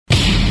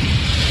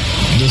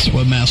This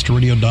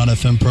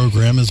WebmasterRadio.fm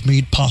program is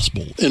made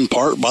possible in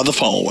part by the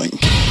following.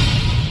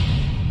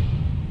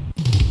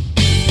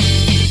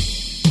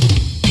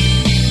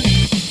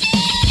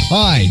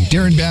 Hi,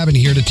 Darren Babin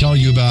here to tell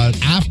you about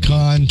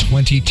AFCON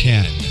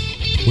 2010.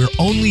 We're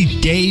only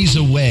days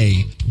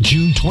away,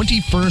 June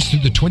 21st through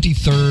the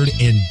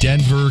 23rd in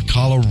Denver,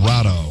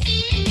 Colorado.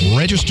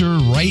 Register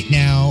right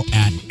now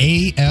at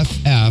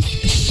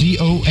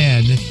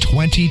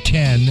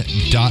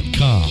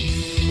AFFCON2010.com.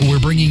 We're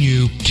bringing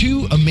you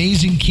two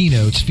amazing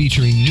keynotes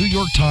featuring New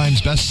York Times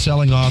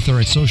best-selling author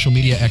and social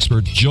media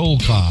expert Joel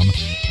Comm,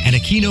 and a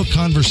keynote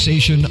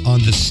conversation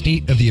on the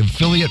state of the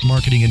affiliate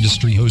marketing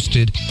industry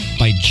hosted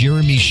by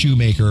Jeremy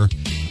Shoemaker,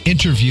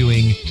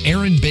 interviewing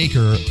Aaron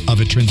Baker of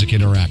Intrinsic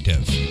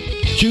Interactive.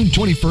 June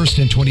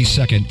 21st and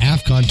 22nd,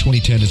 AFCON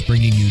 2010 is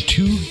bringing you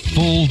 2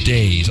 full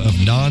days of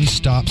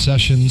non-stop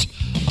sessions,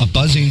 a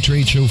buzzing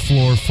trade show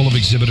floor full of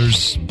exhibitors,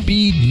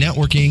 speed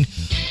networking,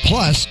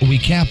 plus we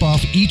cap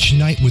off each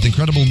night with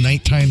incredible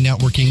nighttime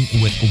networking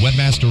with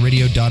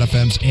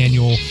WebmasterRadio.fm's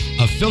annual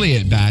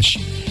Affiliate Bash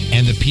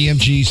and the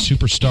PMG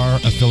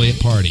Superstar Affiliate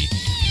Party.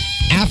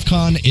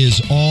 AFCON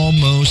is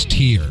almost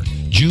here.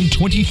 June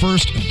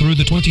 21st through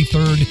the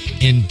 23rd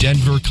in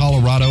Denver,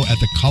 Colorado at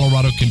the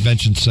Colorado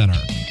Convention Center.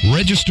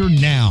 Register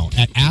now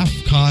at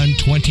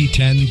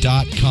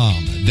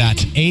AFCON2010.com.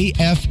 That's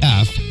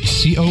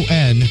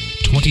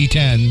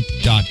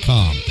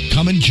AFFCON2010.com.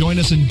 Come and join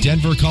us in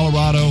Denver,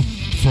 Colorado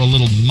for a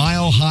little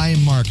mile-high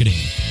marketing.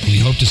 We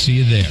hope to see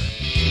you there.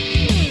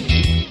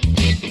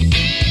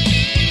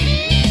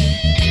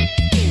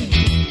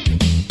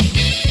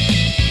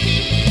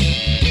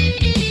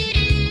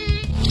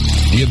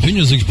 The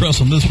opinions expressed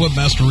on this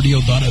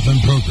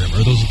WebmasterRadio.fm program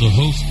are those of the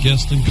host,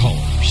 guests, and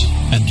callers,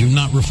 and do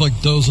not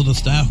reflect those of the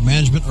staff,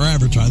 management, or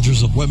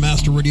advertisers of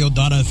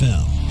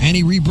WebmasterRadio.fm.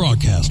 Any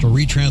rebroadcast or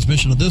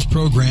retransmission of this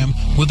program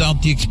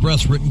without the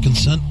express written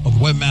consent of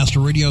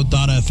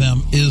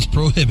WebmasterRadio.fm is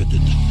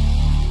prohibited.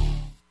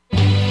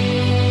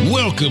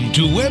 Welcome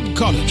to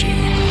Webcology.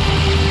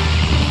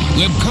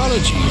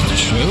 Webcology is the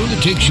show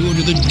that takes you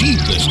into the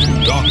deepest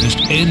and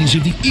darkest ends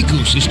of the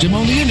ecosystem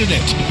on the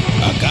internet.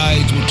 Our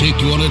guides will take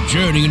you on a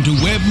journey into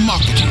web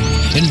marketing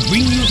and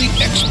bring you the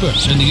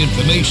experts and the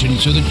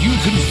information so that you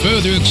can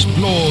further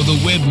explore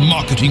the web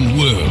marketing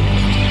world.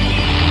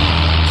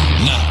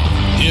 Now,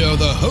 here are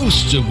the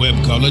hosts of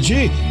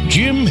Webcology,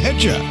 Jim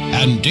Hedger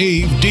and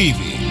Dave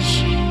Davies.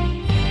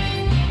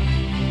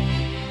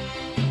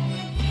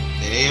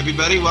 Hey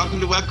everybody, welcome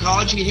to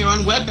Webcology here on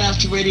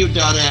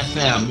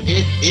WebmasterRadio.fm.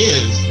 It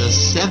is the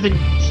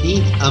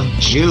 17th of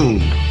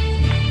June.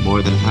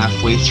 More than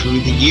halfway through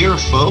the year,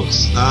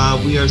 folks.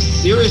 We are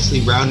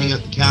seriously rounding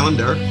up the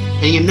calendar.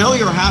 And you know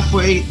you're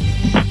halfway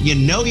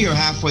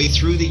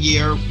through the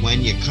year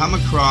when you come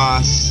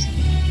across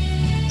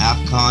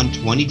AFCON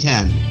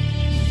 2010.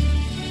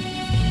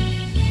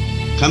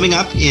 Coming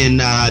up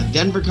in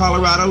Denver,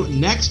 Colorado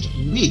next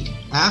week.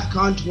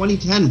 AFCON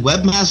 2010,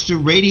 Webmaster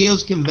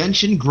Radio's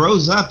convention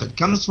grows up. It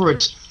comes for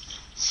its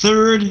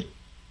 3rd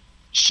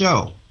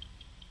show.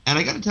 And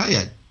I got to tell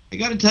you,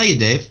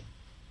 Dave,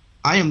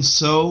 I am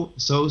so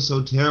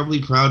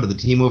terribly proud of the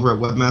team over at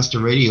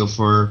Webmaster Radio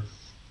for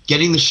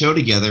getting the show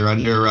together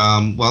under,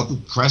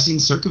 pressing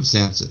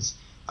circumstances.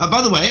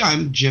 By the way,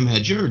 I'm Jim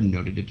Hedger,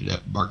 noted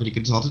marketing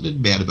consultant at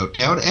Mad About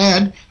Town,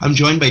 and I'm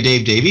joined by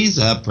Dave Davies,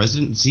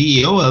 President and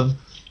CEO of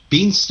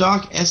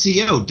Beanstalk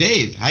SEO.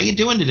 Dave, how you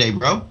doing today,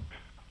 bro?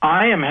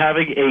 I am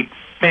having a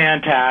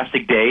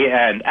fantastic day,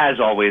 and as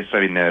always, I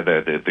mean,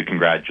 the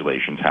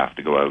congratulations have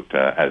to go out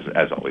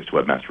as always to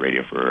Webmaster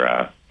Radio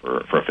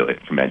for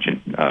affiliate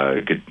convention.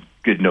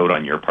 Good note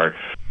on your part,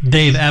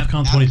 Dave.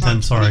 AFCON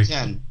 2010. Sorry.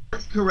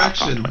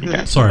 Correction.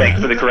 Sorry. Thanks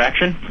for the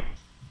correction,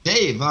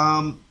 Dave.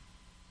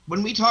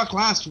 When we talked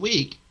last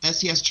week,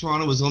 SES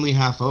Toronto was only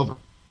half over,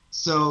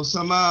 so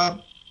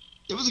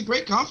it was a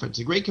great conference,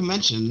 a great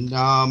convention.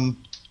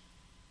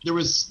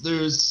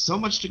 There's so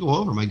much to go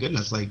over. My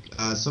goodness,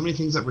 so many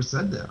things that were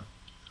said there.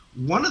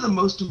 One of the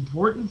most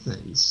important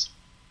things,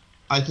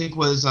 I think,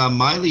 was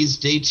Miley's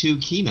Day 2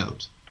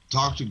 keynote.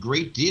 Talked a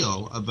great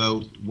deal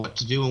about what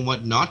to do and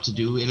what not to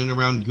do in and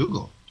around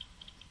Google.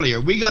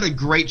 We got a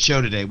great show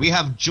today. We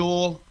have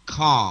Joel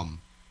Comm,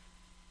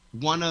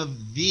 one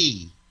of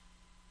the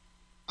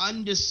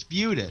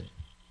undisputed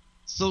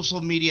social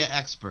media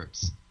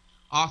experts.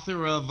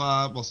 Author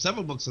of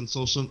several books on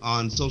social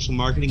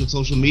marketing and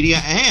social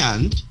media,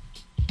 and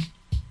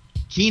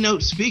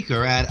keynote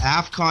speaker at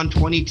AFCON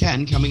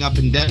 2010 coming up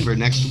in Denver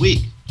next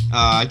week.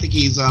 I think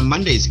he's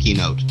Monday's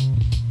keynote.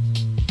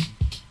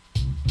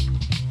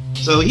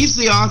 So he's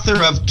the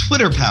author of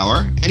Twitter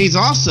Power, and he's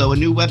also a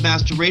new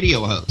Webmaster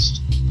Radio host.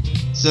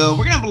 So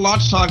we're going to have a lot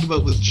to talk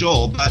about with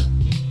Joel, but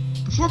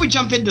before we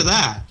jump into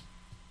that,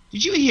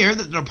 did you hear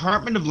that the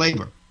Department of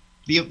Labor,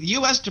 the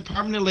U.S.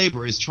 Department of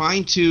Labor, is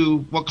trying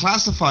to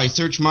classify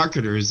search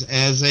marketers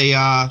as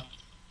an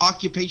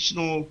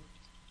occupational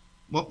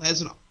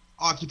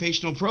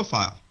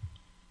profile?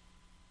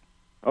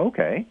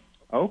 Okay.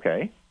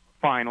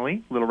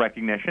 Finally, little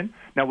recognition.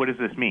 Now, what does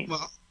this mean?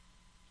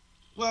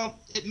 Well,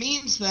 it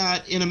means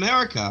that in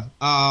America,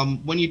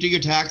 when you do your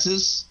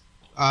taxes,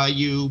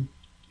 you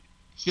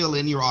fill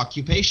in your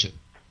occupation.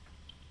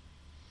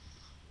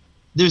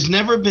 There's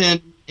never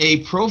been a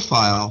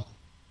profile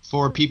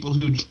for people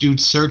who do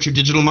search or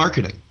digital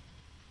marketing.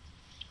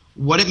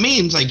 What it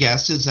means, I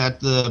guess, is that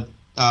the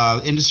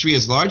industry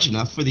is large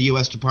enough for the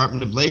U.S.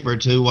 Department of Labor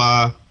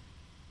to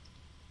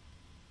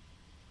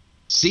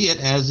see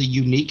it as a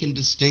unique and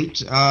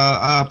distinct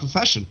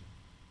profession.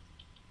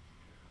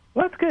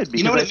 Well, that's good. Because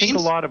You know what I it think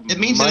means? a lot of It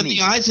means that in money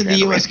the eyes of the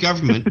U.S. generated-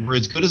 government, we're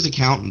as good as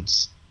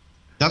accountants.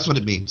 That's what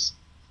it means.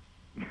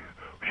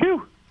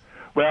 Phew.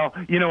 Well,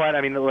 you know what?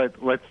 I mean,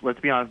 let's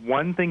be honest.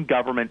 One thing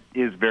government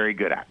is very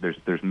good at.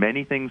 There's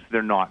many things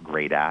they're not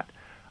great at,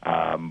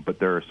 but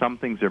there are some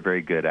things they're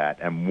very good at,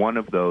 and one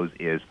of those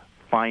is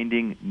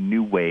finding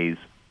new ways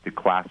to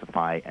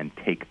classify and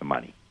take the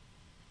money.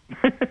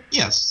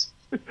 Yes.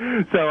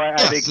 So I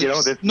Yes, think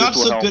it's this not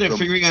will so help good at them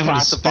figuring out how to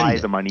classify spend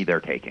it. the money they're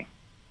taking.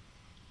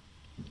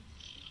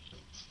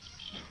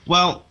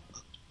 Well,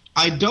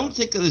 I don't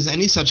think there's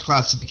any such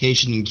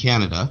classification in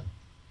Canada.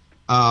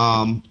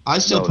 I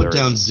still No, put there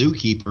down isn't.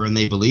 zookeeper, and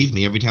they believe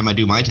me every time I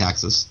do my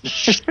taxes.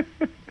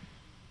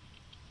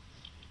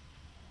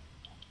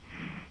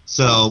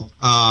 So,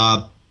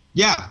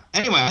 yeah.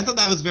 Anyway, I thought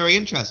that was very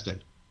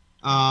interesting.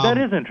 That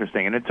is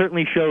interesting, and it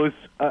certainly shows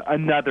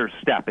another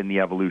step in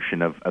the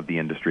evolution of the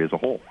industry as a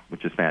whole,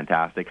 which is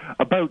fantastic.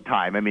 About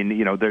time. I mean,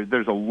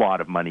 there's a lot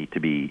of money to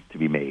be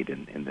made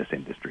in this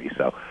industry.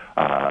 So,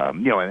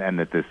 and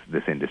that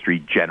this industry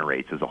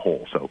generates as a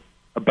whole. So,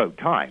 about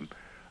time.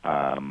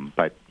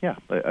 But yeah,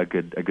 a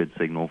good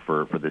signal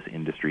for this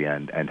industry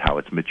and how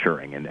it's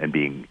maturing and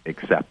being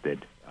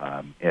accepted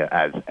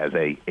as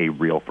a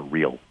real for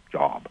real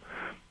job,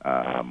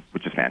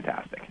 which is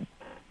fantastic.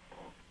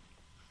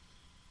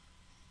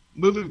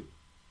 Moving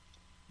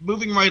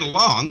right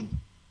along,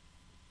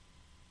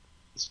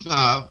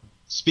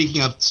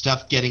 speaking of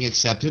stuff getting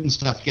accepted and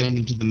stuff getting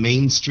into the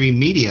mainstream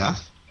media,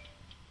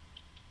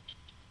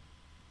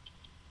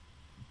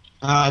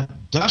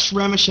 Dash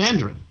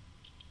Ramachandran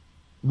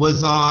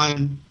was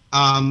on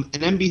an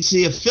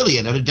NBC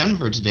affiliate out of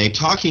Denver today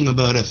talking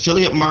about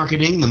affiliate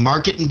marketing, the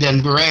market in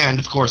Denver, and,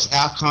 of course,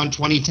 AFCON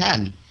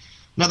 2010.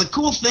 Now, the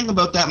cool thing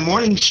about that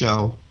morning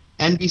show,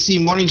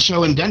 NBC morning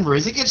show in Denver,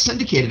 is it gets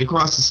syndicated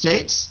across the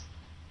states.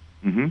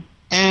 Mm-hmm.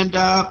 And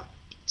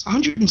it's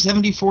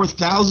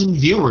 174,000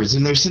 viewers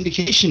in their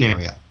syndication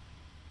area.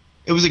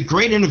 It was a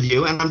great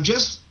interview, and I'm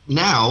just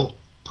now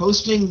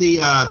posting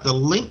the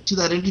link to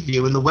that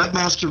interview in the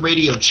Webmaster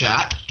Radio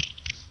chat.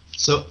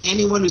 So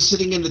anyone who's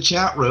sitting in the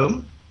chat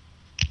room,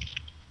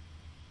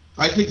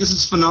 I think this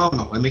is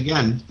phenomenal. And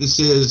again,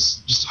 this is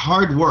just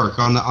hard work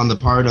on the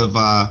part of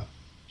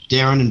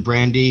Darren and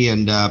Brandy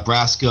and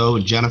Brasco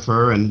and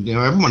Jennifer and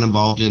everyone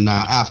involved in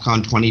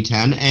AFCON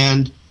 2010.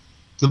 And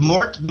the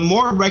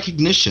more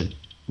recognition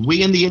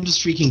we in the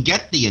industry can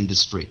get the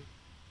industry,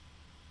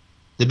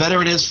 the better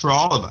it is for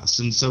all of us.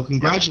 And so,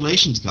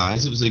 congratulations,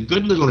 guys! It was a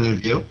good little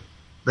interview.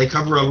 They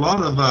cover a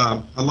lot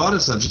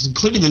of subjects,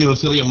 including the new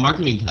affiliate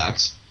marketing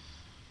tax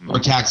or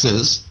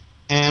taxes.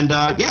 And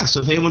so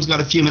if anyone's got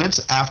a few minutes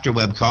after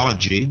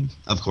Webcology,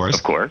 of course,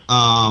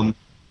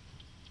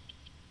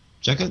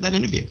 check out that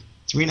interview.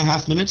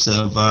 3.5 minutes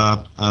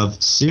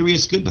of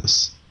serious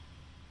goodness.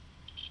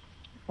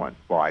 Well,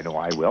 I know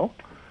I will.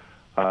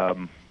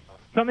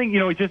 Something,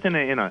 just in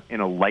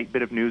a light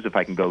bit of news, if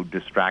I can go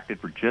distracted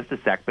for just a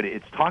sec, but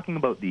it's talking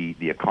about the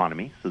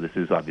economy, so this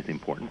is obviously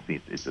important.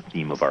 It's a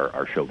theme of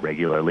our show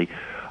regularly.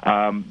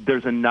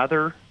 There's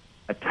another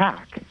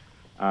attack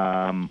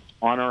on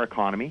our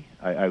economy.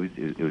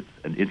 It was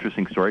an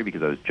interesting story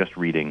because I was just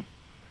reading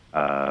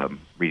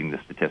the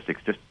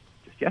statistics just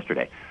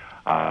yesterday,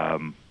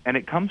 and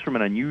it comes from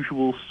an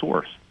unusual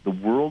source. The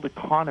world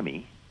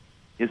economy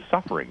is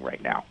suffering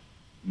right now.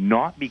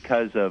 Not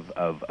because of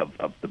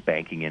the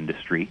banking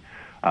industry,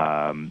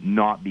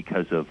 not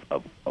because of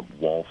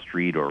Wall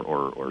Street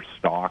or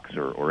stocks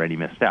or any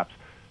missteps,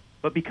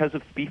 but because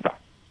of FIFA.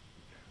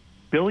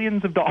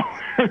 Billions of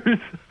dollars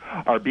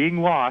are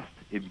being lost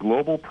in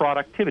global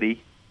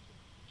productivity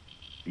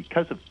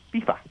because of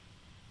FIFA.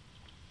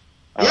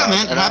 Yeah,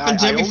 man, it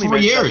happens every 4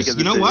 years.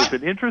 You know what?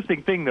 It's an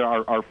interesting thing that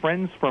our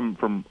friends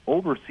from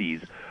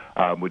overseas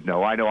would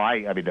know.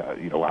 I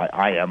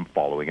am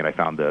following, and I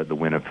found the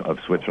win of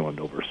Switzerland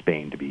over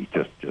Spain to be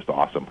just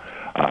awesome.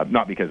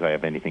 Not because I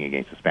have anything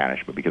against the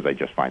Spanish, but because I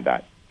just find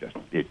that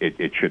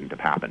it shouldn't have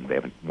happened. They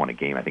haven't won a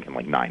game, I think, in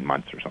like 9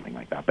 months or something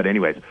like that. But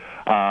anyways,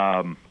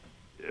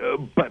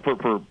 but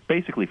for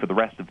basically for the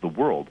rest of the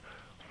world,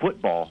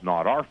 football,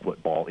 not our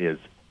football, is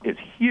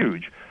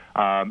huge.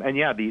 And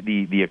yeah,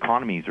 the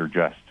economies are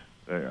just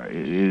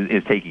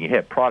is taking a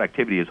hit.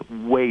 Productivity is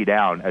way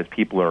down as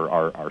people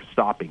are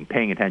stopping,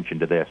 paying attention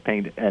to this,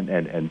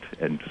 and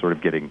sort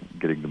of getting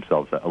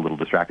themselves a little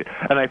distracted.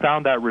 And I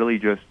found that really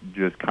just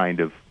kind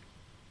of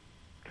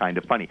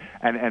funny.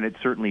 And it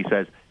certainly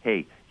says,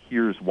 hey,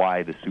 here's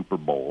why the Super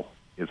Bowl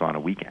is on a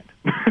weekend.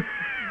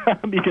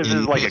 Because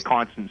it's like a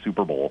constant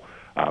Super Bowl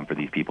for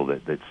these people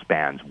that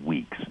spans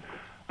weeks.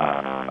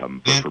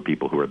 for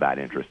people who are that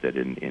interested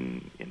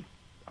in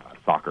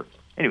soccer.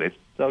 Anyways,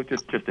 so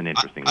just an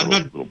interesting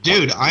little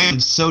dude, I am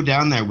so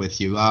down there with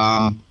you.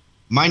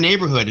 My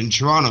neighborhood in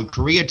Toronto,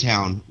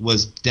 Koreatown,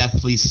 was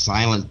deathly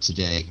silent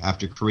today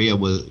after Korea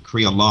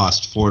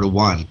lost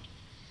 4-1.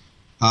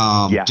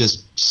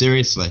 Just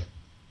seriously.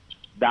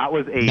 That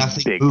was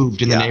nothing big,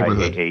 moved in the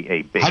neighborhood.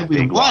 A big, had we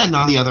big won,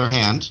 loss. on the other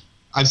hand,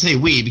 I say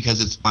we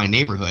because it's my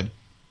neighborhood,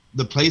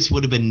 the place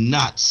would have been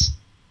nuts.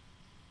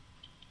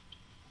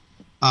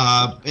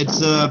 I've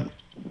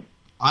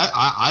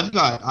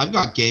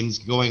got games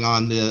going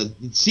on the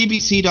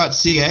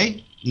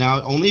CBC.ca.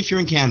 Now, only if you're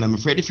in Canada. I'm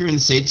afraid if you're in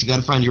the States, you got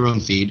to find your own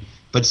feed.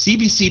 But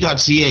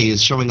CBC.ca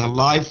is showing a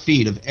live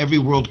feed of every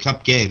World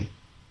Cup game.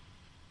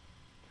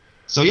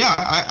 So yeah,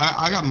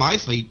 I got my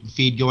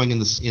feed going in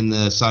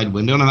the side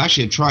window, and I'm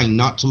actually trying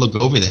not to look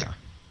over there.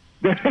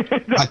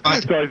 It's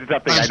always a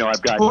tough thing. I know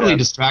I've got totally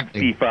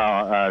distracting.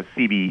 FIFA,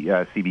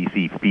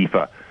 CBC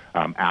FIFA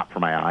app for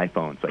my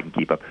iPhone, so I can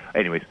keep up.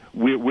 Anyways,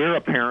 we're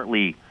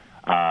apparently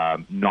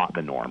not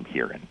the norm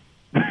here in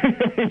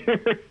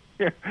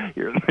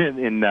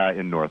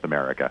North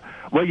America.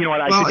 Well, you know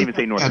what? I shouldn't even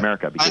say North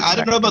America. Because I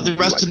don't know about the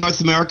rest of North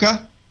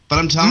America, but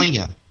I'm telling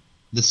you,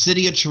 the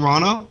city of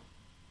Toronto,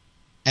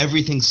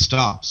 everything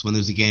stops when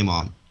there's a game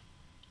on.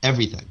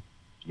 Everything.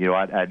 You know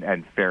what?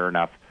 And fair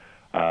enough.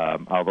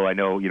 Although I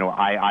know,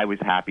 I was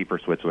happy for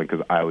Switzerland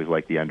because I always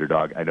like the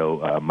underdog. I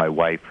know my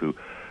wife, who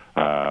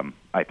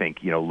I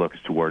think looks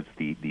towards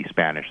the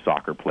Spanish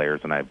soccer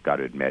players, and I've got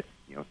to admit,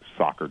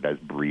 soccer does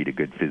breed a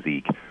good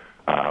physique.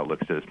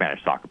 Looks to the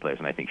Spanish soccer players,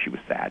 and I think she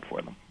was sad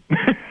for them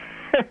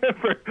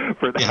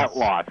for that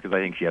loss because I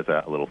think she has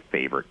a little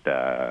favorite.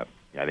 I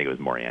think it was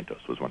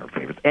Morientos was one of her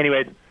favorites.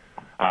 Anyways.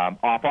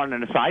 Off on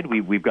an aside,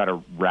 we've got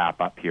to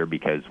wrap up here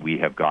because we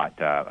have got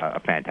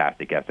a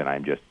fantastic guest, and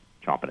I'm just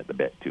chomping at the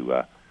bit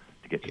to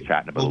get to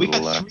chatting about we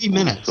got 3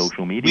 minutes.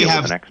 Social media. We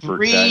have with an expert,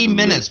 3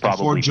 minutes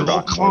before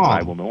Joel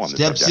Comm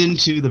steps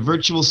into the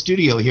virtual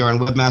studio here on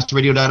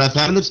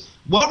WebmasterRadio.fm. And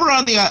while we're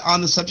on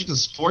the subject of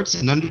sports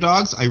and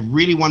underdogs, I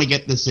really want to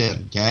get this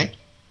in. Okay.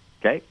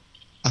 Okay.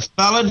 A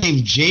fella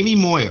named Jamie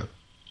Moyer,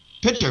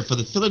 pitcher for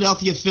the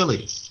Philadelphia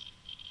Phillies,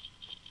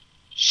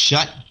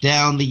 shut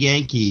down the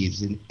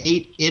Yankees in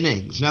 8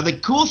 innings. Now, the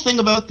cool thing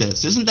about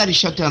this isn't that he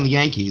shut down the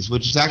Yankees,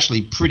 which is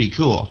actually pretty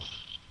cool,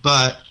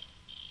 but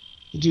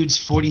the dude's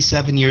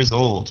 47 years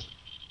old.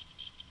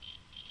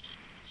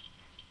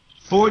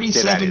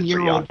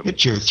 47-year-old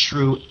pitcher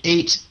threw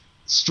 8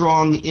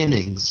 strong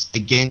innings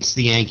against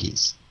the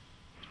Yankees.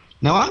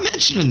 Now, I'm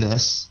mentioning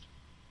this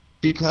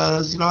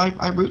because,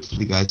 I root for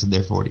the guys in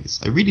their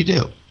 40s. I really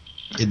do.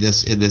 In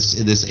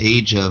this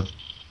age of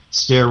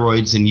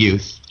steroids and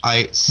youth,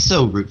 I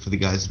so root for the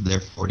guys in their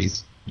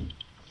 40s.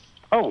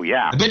 Oh,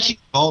 yeah. I bet she's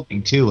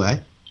evolving too, eh?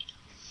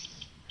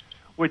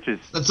 Which is...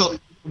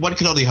 One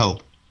can only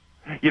hope.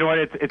 You know what?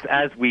 It's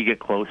as we get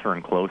closer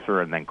and closer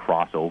and then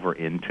cross over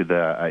into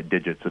the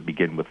digits that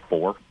begin with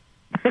 4.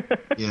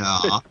 Yeah.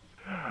 For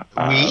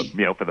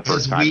the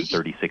first time in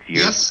 36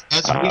 years. Yes,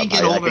 as we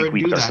get older, I think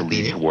we and do start that, to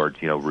lean Dave.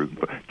 towards, rooting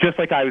for... Just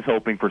like I was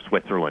hoping for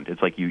Switzerland.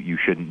 It's like you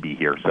shouldn't be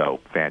here, so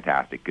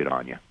fantastic. Good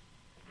on you.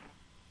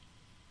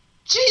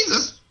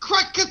 Jesus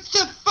Christ,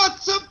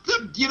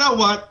 you know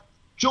what?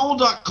 Joel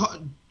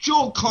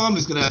Comm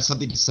is going to have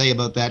something to say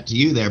about that to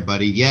you there,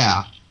 buddy.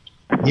 Yeah,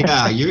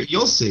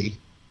 you'll see.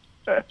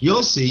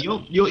 You'll see.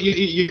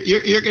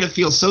 You're going to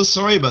feel so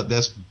sorry about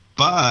this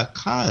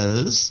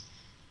because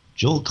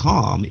Joel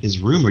Comm is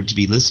rumored to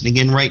be listening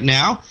in right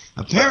now.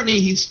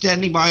 Apparently, he's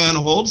standing by on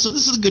hold, so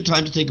this is a good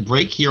time to take a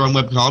break here on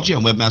Webcology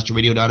on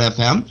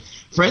WebmasterRadio.fm.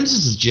 Friends,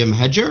 this is Jim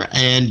Hedger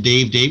and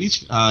Dave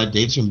Davies.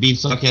 Dave's from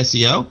Beanstalk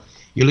SEO.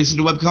 You're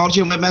listening to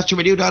Webcology on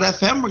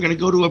WebmasterRadio.fm. We're going to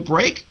go to a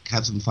break,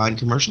 have some fine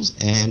commercials,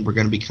 and we're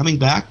going to be coming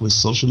back with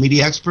social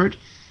media expert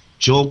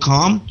Joel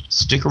Comm.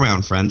 Stick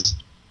around, friends.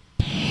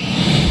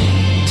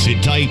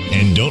 Sit tight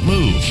and don't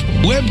move.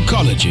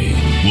 Webcology.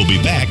 We'll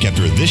be back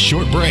after this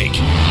short break.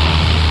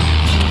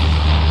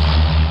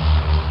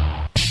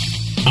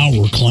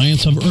 Our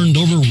clients have earned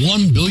over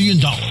 $1 billion.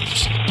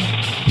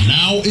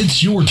 Now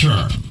it's your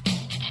turn.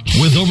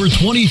 With over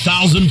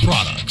 20,000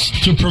 products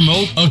to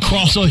promote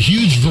across a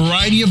huge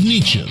variety of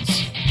niches,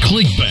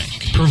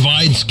 ClickBank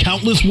provides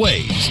countless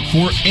ways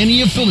for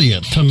any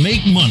affiliate to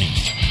make money.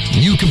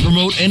 You can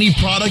promote any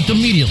product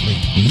immediately.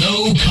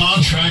 No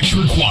contracts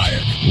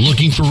required.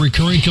 Looking for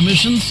recurring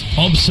commissions?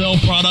 Upsell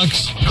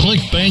products?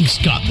 ClickBank's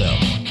got them.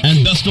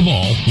 And best of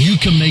all, you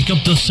can make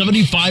up to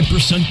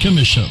 75%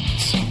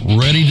 commissions.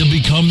 Ready to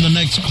become the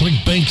next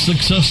ClickBank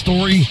success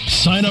story?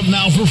 Sign up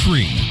now for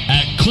free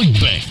at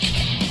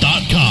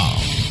clickbank.com.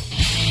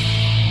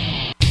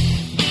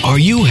 Are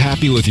you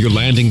happy with your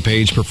landing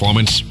page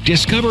performance?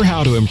 Discover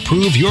how to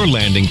improve your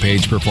landing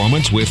page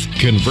performance with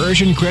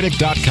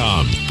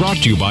ConversionCritic.com. Brought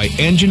to you by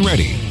Engine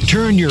Ready.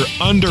 Turn your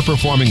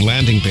underperforming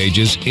landing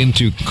pages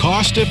into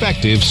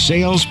cost-effective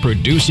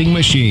sales-producing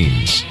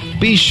machines.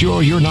 Be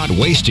sure you're not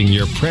wasting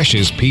your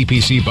precious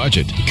PPC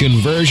budget.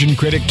 Conversion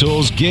Critic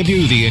tools give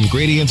you the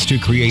ingredients to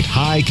create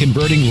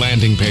high-converting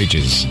landing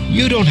pages.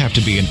 You don't have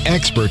to be an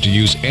expert to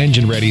use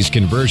Engine Ready's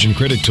Conversion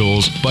Critic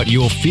tools, but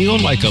you'll feel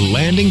like a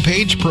landing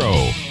page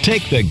pro.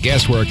 Take the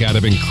guesswork out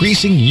of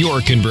increasing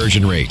your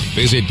conversion rate.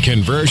 Visit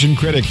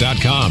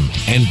conversioncritic.com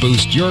and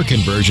boost your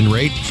conversion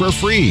rate for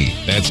free.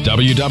 That's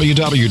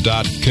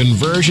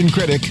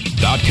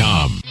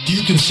www.conversioncritic.com. Do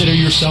you consider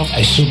yourself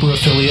a super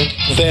affiliate?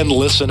 Then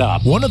listen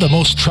up. One of the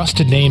most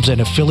trusted names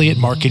in affiliate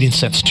marketing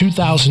since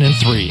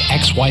 2003,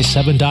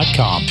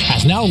 XY7.com,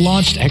 has now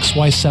launched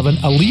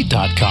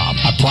XY7Elite.com,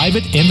 a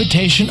private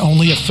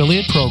invitation-only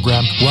affiliate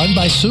program run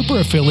by super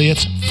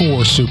affiliates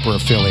for super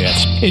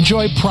affiliates.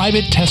 Enjoy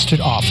private tested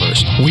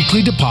offers,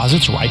 weekly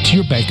deposits right to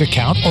your bank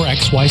account or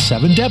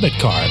XY7 debit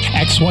card,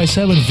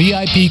 XY7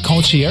 VIP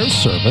concierge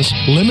service,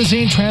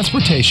 limousine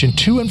transportation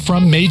to and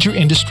from major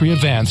industry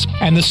events,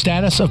 and the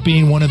status of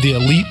being one of the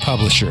elite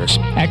publishers.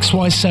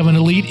 XY7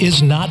 Elite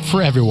is not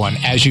for everyone,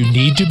 as you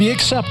need to be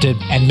accepted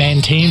and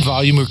maintain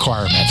volume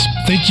requirements.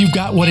 Think you've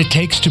got what it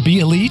takes to be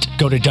elite?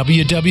 Go to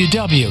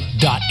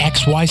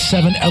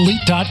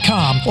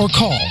www.xy7elite.com or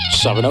call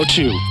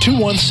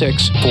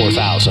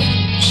 702-216-4000.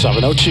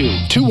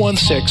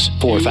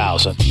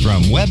 702-216-4000.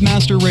 From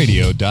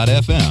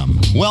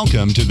webmasterradio.fm,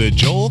 welcome to the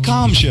Joel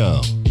Comm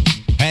Show.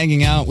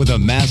 Hanging out with the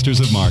masters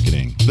of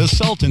marketing, the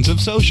sultans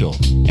of social,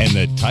 and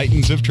the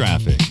titans of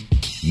traffic.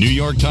 New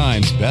York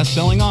Times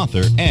best-selling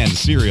author and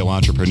serial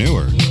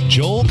entrepreneur,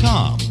 Joel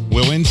Comm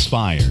will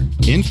inspire,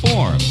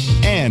 inform,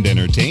 and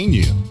entertain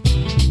you.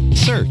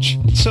 Search,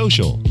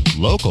 social,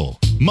 local,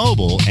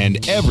 mobile,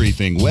 and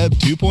everything Web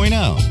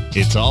 2.0.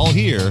 It's all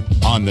here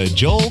on The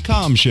Joel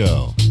Comm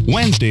Show.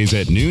 Wednesdays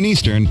at noon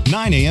Eastern,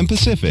 9 a.m.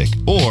 Pacific,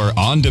 or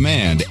on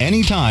demand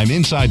anytime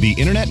inside the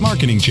Internet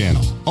Marketing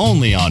Channel.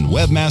 Only on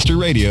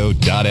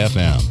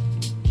webmasterradio.fm.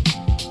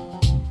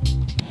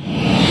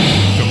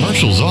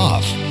 Commercials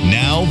off.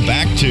 Now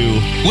back to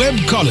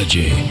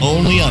Webcology,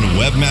 only on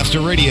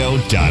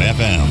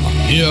webmasterradio.fm.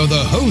 Here are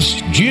the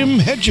hosts, Jim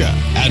Hedger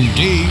and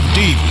Dave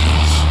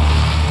Davies.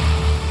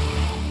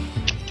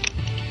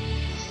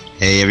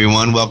 Hey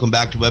everyone, welcome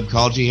back to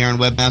Webcology here on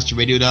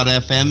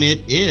webmasterradio.fm.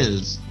 It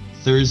is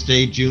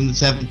Thursday, June the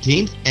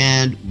 17th,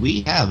 and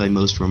we have a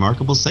most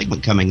remarkable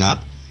segment coming up.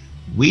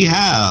 We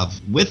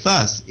have with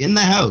us in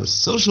the house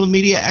social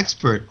media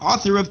expert,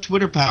 author of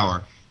Twitter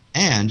Power,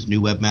 and new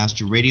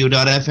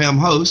webmasterradio.fm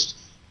host,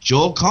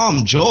 Joel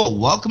Comm. Joel,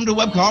 welcome to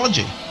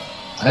Webcology.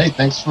 Hey,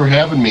 thanks for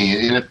having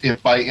me. And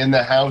if by in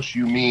the house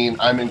you mean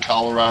I'm in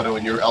Colorado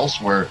and you're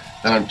elsewhere,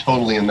 then I'm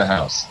totally in the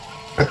house.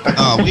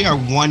 We are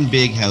one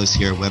big house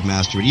here at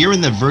Webmaster. You're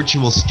in the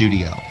virtual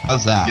studio.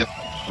 How's that? Yep,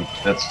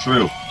 that's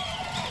true.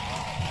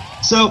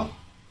 So,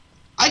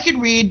 I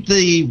could read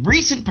the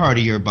recent part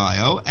of your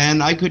bio,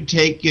 and I could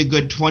take a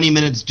good 20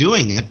 minutes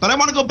doing it, but I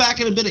want to go back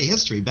in a bit of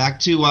history, back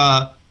to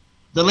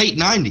the late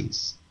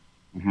 90s.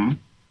 Mm-hmm.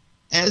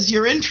 As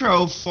your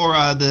intro for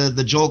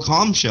the Joel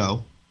Comm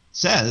Show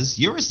says,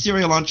 you're a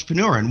serial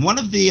entrepreneur, and one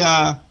of the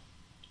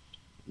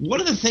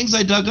things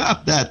I dug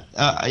up that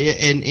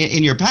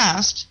in your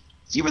past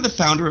is you were the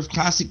founder of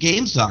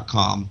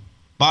ClassicGames.com,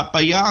 bought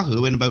by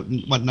Yahoo in about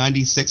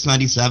 96,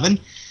 97,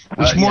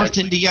 which morphed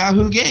into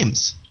Yahoo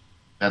Games.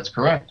 That's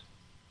correct.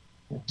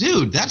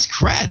 Dude, that's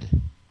cred.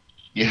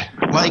 Yeah,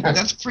 like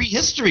that's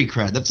prehistory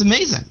cred. That's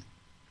amazing.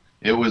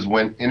 It was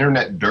when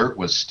internet dirt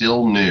was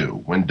still new,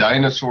 when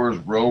dinosaurs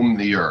roamed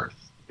the earth.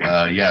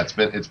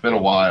 It's been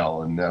a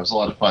while, and that was a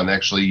lot of fun.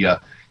 Actually,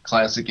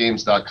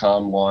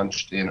 ClassicGames.com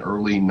launched in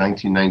early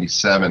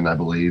 1997, I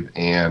believe,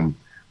 and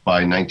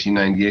by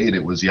 1998,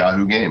 it was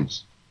Yahoo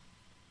Games.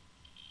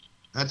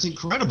 That's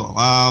incredible.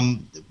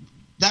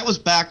 That was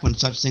back when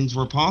such things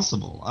were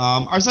possible.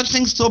 Are such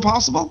things still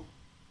possible?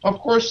 Of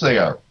course they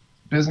are.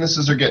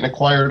 Businesses are getting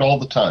acquired all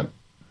the time.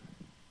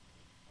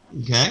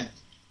 Okay.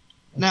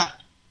 Now,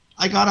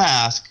 I gotta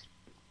ask,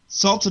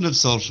 Sultan of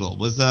Social,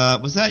 was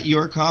that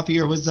your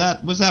copy or was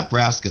that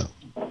Brasco?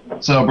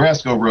 So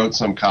Brasco wrote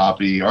some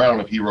copy, or I don't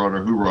know if he wrote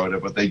or who wrote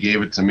it, but they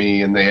gave it to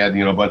me, and they had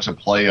a bunch of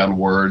play on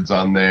words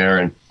on there,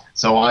 and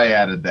so I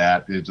added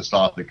that just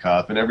off the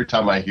cuff. And every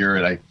time I hear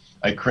it,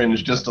 I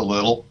cringe just a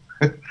little,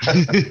 but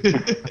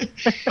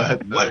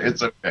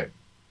it's okay.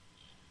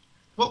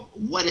 Well,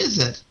 what is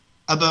it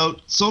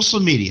about social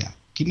media?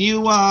 Can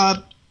you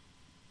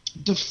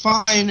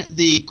define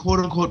the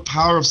quote-unquote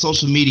power of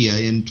social media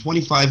in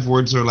 25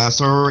 words or less,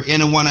 or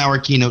in a 1-hour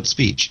keynote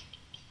speech?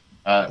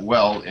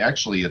 Well,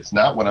 actually, it's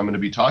not what I'm going to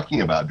be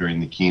talking about during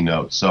the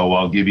keynote, so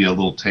I'll give you a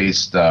little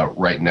taste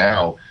right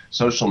now.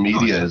 Social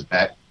media is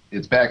back.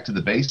 It's back to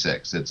the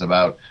basics. It's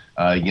about,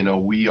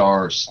 we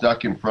are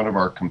stuck in front of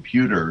our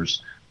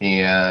computers,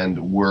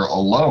 and we're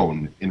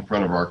alone in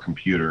front of our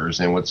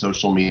computers. And what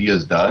social media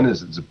has done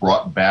is it's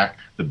brought back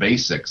the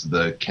basics,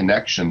 the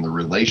connection, the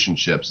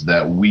relationships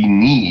that we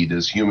need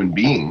as human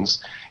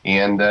beings,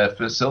 and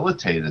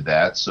facilitated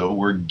that. So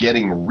we're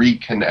getting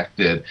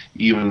reconnected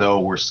even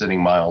though we're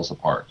sitting miles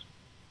apart.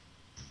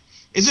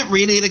 Is it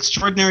really an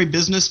extraordinary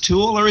business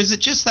tool, or is it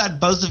just that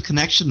buzz of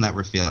connection that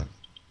we're feeling?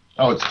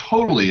 Oh, it's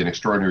totally an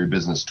extraordinary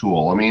business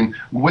tool. I mean,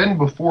 when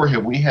before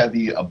have we had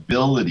the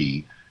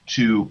ability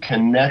to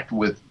connect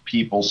with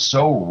people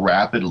so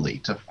rapidly,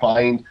 to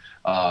find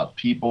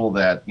people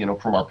that,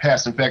 from our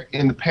past. In fact,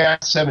 in the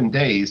past 7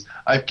 days,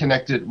 I've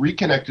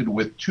reconnected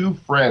with 2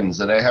 friends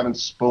that I haven't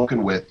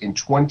spoken with in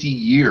 20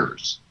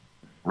 years,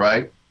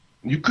 right?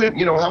 You couldn't,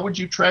 how would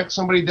you track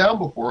somebody down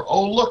before?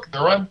 Oh, look,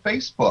 they're on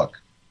Facebook.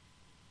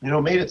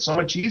 Made it so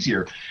much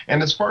easier.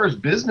 And as far as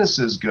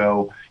businesses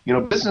go,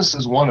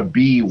 businesses want to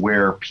be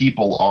where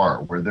people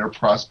are, where their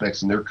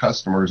prospects and their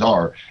customers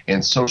are,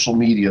 and social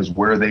media is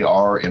where they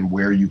are and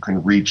where you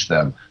can reach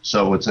them.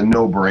 So it's a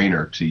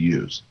no-brainer to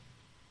use.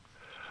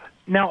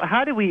 Now,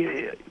 how do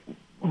we,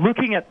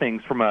 looking at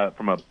things from a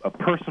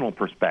personal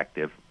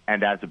perspective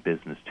and as a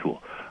business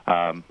tool,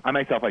 I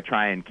myself, I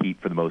try and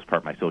keep, for the most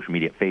part, my social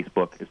media.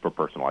 Facebook is for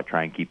personal. I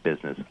try and keep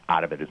business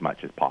out of it as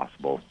much as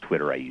possible.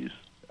 Twitter I use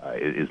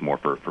is more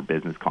for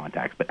business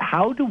contacts. But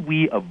how do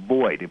we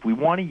avoid, if we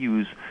want to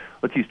use,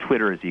 let's use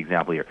Twitter as the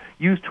example here,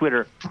 use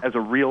Twitter as a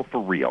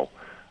real-for-real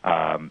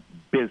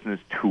business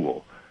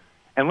tool.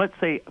 And let's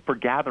say for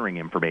gathering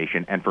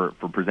information and for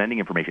presenting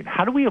information,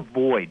 how do we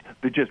avoid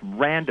the just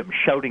random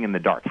shouting in the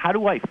dark? How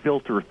do I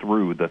filter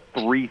through the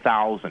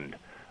 3,000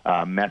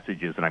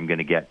 messages that I'm going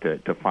to get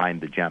to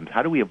find the gems?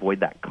 How do we avoid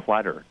that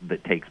clutter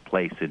that takes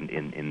place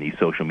in these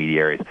social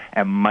media areas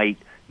and might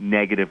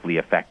negatively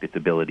affect its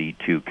ability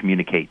to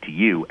communicate to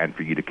you and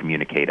for you to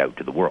communicate out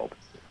to the world?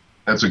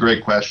 That's a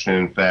great question.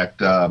 In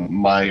fact,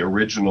 my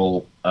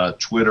original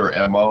Twitter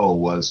MO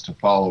was to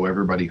follow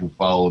everybody who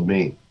followed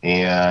me.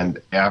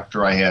 And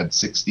after I had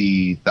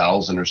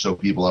 60,000 or so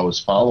people I was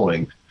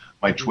following,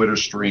 my Twitter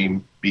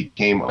stream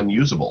became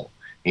unusable.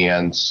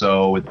 And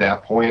so at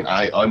that point,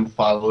 I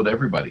unfollowed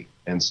everybody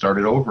and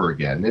started over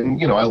again.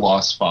 And, I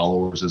lost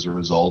followers as a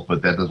result,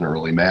 but that doesn't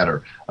really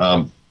matter.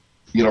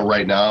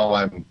 Right now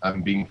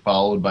I'm being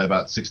followed by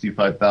about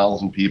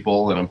 65,000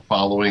 people, and I'm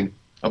following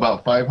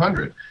about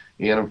 500.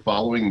 And I'm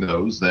following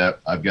those that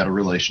I've got a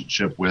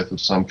relationship with of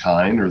some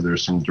kind, or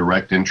there's some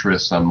direct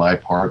interest on my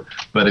part.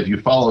 But if you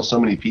follow so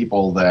many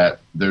people that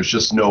there's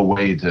just no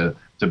way to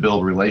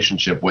build a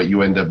relationship, what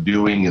you end up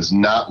doing is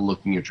not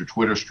looking at your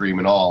Twitter stream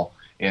at all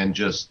and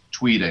just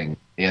tweeting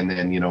and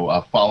then,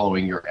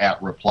 following your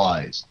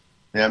 @replies.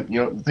 And,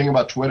 the thing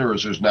about Twitter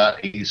is there's not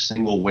a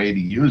single way to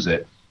use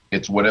it.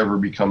 It's whatever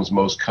becomes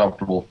most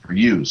comfortable for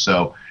you.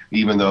 So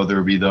even though there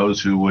would be those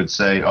who would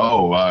say,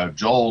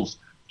 Joel's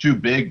too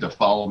big to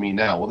follow me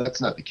now. Well, that's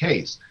not the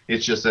case.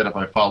 It's just that if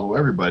I follow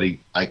everybody,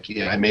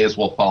 I may as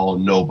well follow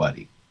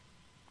nobody.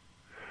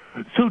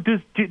 So do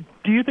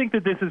you think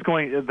that this is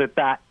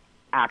that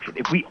action,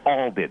 if we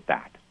all did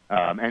that,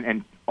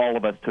 and all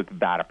of us took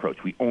that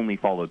approach, we only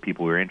followed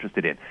people we were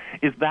interested in,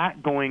 is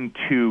that going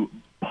to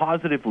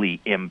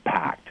positively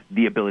impact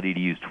the ability to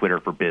use Twitter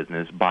for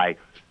business by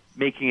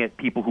making it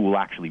people who will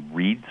actually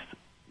read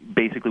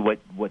basically what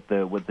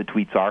the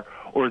tweets are,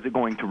 or is it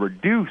going to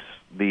reduce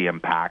the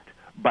impact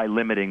by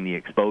limiting the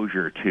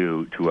exposure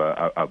to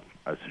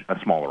a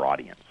smaller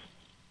audience?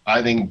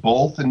 I think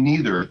both and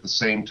neither at the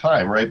same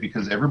time, right?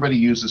 Because everybody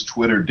uses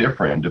Twitter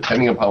different,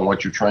 depending upon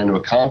what you're trying to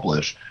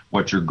accomplish,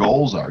 what your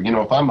goals are.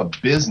 If I'm a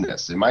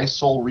business and my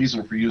sole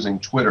reason for using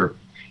Twitter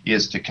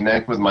is to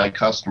connect with my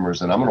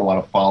customers, and I'm going to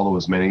want to follow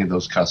as many of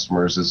those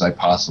customers as I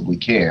possibly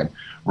can,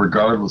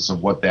 regardless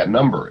of what that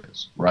number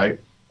is, right?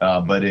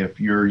 But if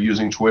you're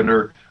using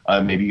Twitter,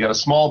 maybe you got a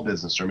small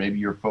business, or maybe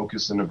you're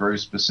focused in a very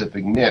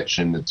specific niche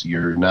and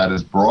you're not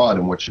as broad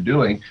in what you're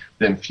doing,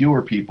 then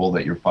fewer people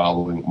that you're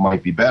following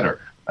might be better.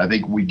 I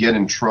think we get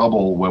in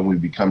trouble when we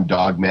become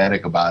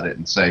dogmatic about it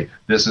and say,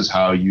 this is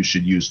how you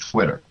should use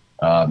Twitter.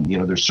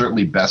 There's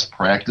certainly best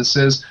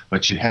practices,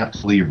 but you have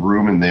to leave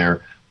room in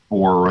there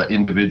for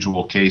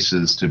individual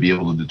cases to be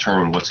able to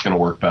determine what's going to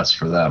work best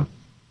for them.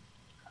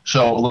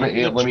 So let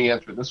me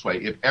answer it this way.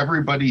 If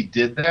everybody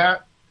did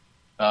that,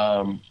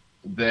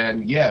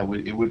 then yeah,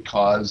 it would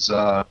cause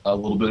a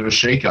little bit of a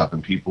shakeup,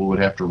 and people would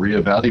have to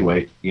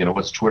reevaluate,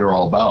 what's Twitter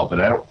all about. But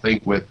I don't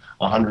think with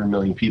 100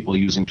 million people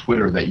using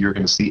Twitter that you're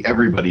going to see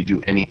everybody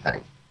do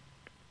anything.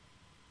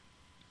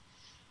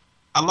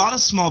 A lot of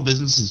small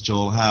businesses,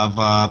 Joel,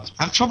 have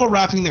trouble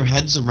wrapping their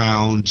heads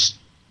around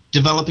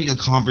developing a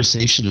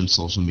conversation in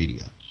social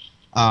media,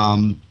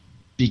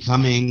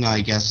 becoming,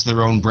 I guess,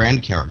 their own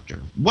brand character.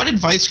 What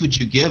advice would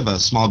you give a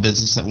small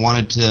business that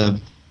wanted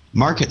to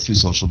market through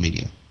social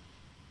media?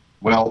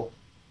 Well,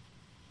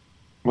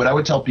 what I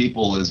would tell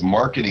people is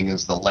marketing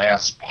is the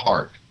last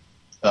part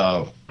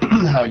of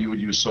how you would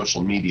use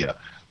social media.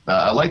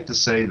 I like to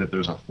say that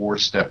there's a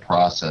 4-step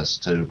process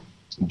to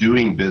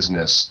doing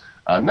business,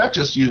 not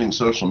just using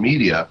social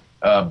media,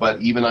 but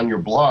even on your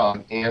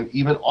blog and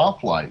even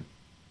offline.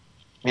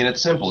 And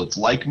it's simple. It's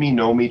like me,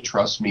 know me,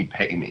 trust me,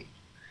 pay me.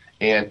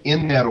 And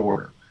in that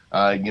order.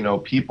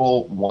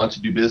 People want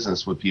to do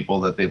business with people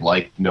that they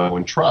like, know,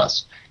 and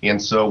trust.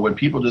 And so when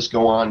people just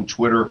go on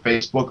Twitter,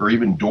 Facebook, or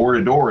even door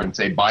to door and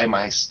say, buy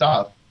my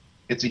stuff,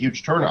 it's a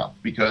huge turnoff,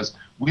 because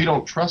we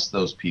don't trust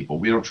those people.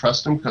 We don't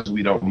trust them because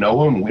we don't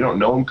know them. We don't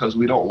know them because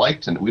we don't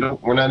like them.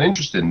 We're not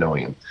interested in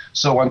knowing them.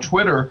 So on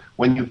Twitter,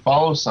 when you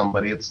follow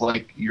somebody, it's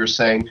like you're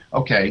saying,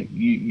 okay,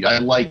 I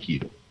like you.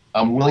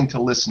 I'm willing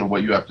to listen to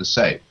what you have to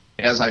say.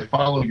 As I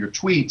follow your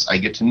tweets, I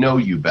get to know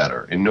you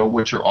better and know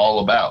what you're all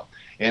about.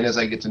 And as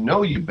I get to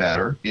know you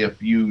better, if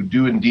you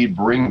do indeed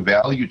bring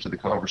value to the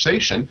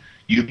conversation,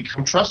 you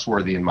become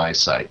trustworthy in my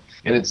sight.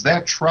 And it's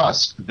that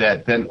trust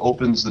that then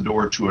opens the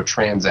door to a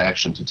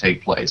transaction to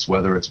take place,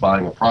 whether it's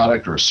buying a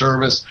product or a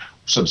service,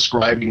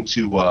 subscribing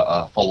to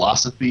a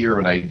philosophy or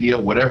an idea,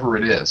 whatever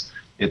it is.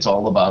 It's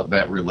all about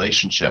that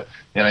relationship.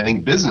 And I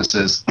think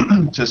businesses,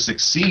 to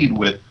succeed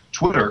with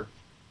Twitter,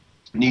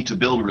 need to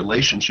build a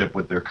relationship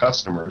with their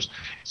customers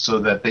so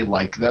that they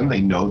like them,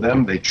 they know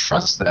them, they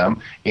trust them,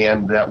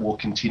 and that will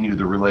continue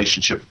the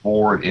relationship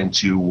forward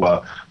into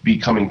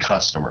becoming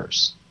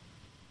customers.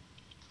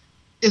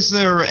 Is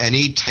there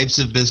any types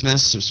of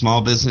business or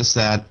small business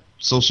that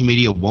social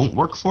media won't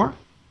work for?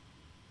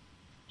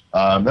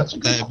 That's a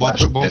good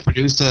question. Won't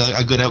produce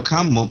a good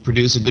outcome, won't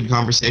produce a good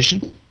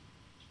conversation?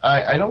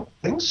 I don't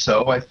think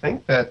so. I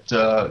think that,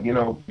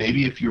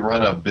 maybe if you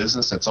run a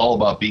business that's all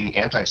about being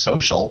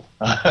antisocial,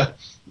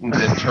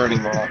 then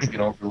turning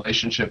off,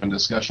 relationship and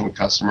discussion with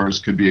customers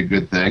could be a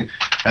good thing.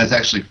 That's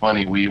actually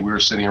funny. We were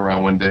sitting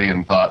around one day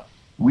and thought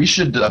we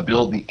should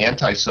build the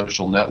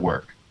antisocial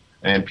network.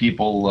 And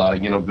people,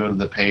 go to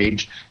the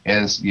page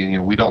and,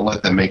 we don't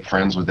let them make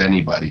friends with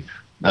anybody,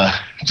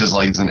 just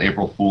like it's an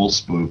April Fool's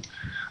spoof.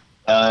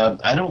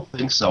 I don't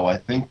think so. I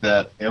think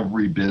that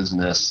every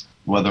business,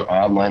 whether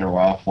online or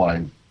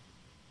offline,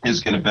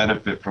 is going to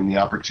benefit from the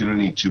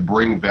opportunity to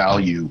bring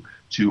value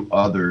to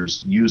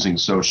others using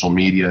social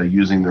media,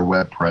 using their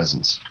web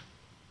presence.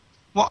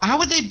 Well, how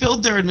would they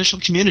build their initial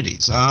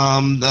communities?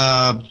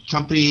 The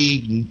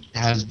company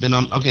has been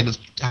on, this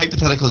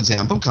hypothetical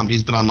example,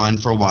 company's been online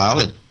for a while.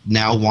 It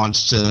now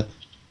wants to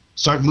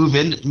start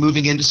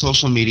moving into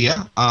social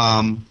media,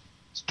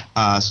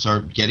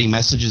 start getting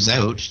messages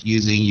out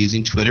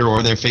using Twitter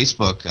or their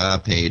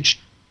Facebook page.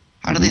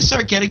 How do they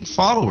start getting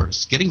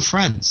followers, getting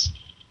friends?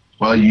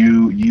 Well,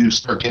 you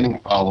start getting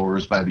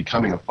followers by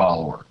becoming a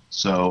follower.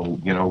 So,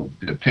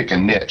 pick a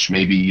niche.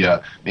 Maybe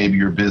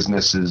your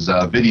business is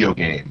video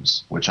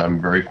games, which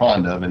I'm very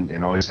fond of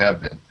and always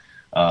have been.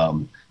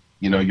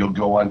 You'll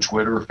go on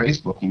Twitter or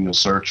Facebook and you'll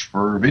search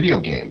for video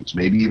games,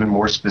 maybe even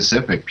more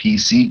specific,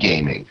 PC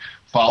gaming.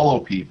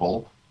 Follow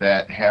people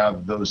that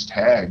have those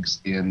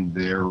tags in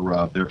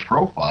their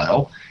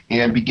profile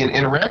and begin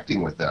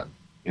interacting with them.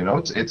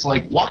 It's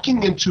like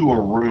walking into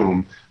a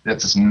room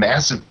that's this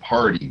massive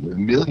party with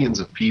millions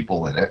of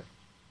people in it.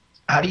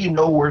 How do you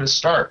know where to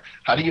start?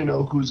 How do you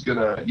know who's going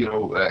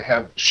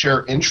to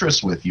share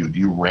interests with you? Do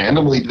you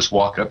randomly just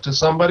walk up to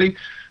somebody?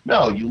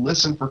 No, you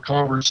listen for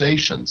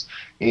conversations,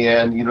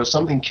 and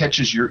something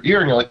catches your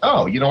ear, and you're like,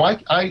 oh,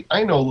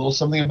 I know a little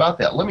something about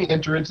that. Let me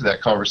enter into that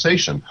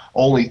conversation.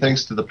 Only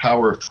thanks to the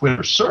power of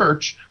Twitter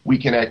search, we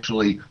can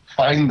actually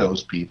find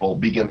those people,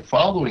 begin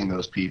following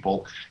those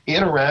people,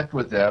 interact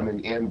with them,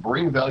 and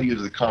bring value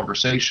to the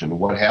conversation.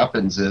 What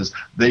happens is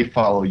they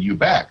follow you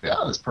back.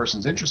 Oh, this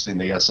person's interesting.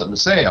 They got something to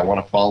say. I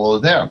want to follow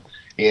them.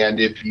 And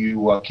if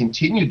you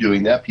continue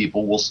doing that,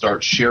 people will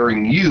start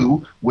sharing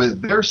you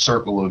with their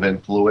circle of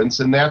influence,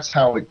 and that's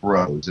how it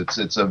grows.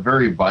 It's a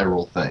very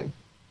viral thing.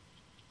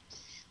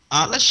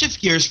 Let's shift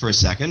gears for a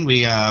second.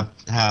 We have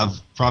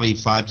probably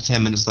 5 to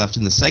 10 minutes left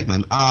in the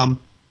segment.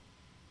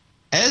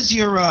 As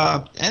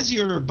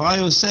your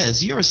bio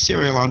says, you're a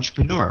serial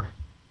entrepreneur.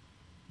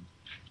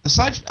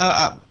 Aside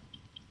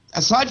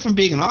from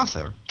being an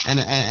author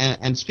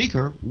and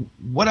speaker,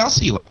 what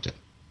else are you up to?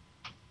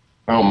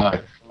 Oh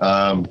my.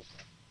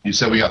 You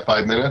said we got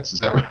 5 minutes? Is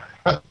that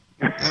right?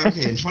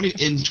 Okay,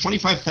 in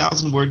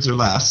 25,000 words or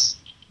less.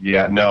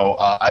 Yeah, no,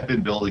 I've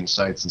been building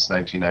sites since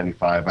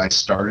 1995. I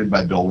started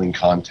by building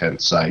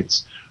content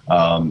sites.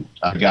 I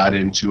got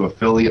into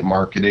affiliate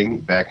marketing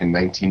back in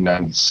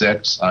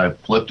 1996. I've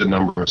flipped a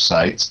number of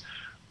sites.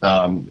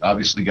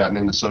 Obviously gotten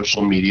into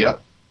social media.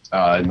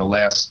 In the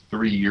last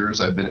 2 years,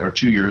 I've been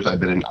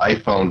in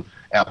iPhone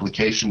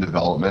application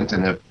development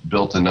and have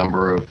built a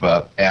number of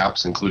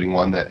apps, including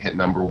one that hit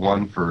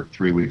 #1 for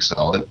 3 weeks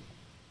solid.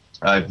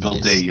 I've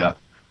built a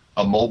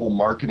mobile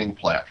marketing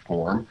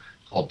platform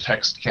called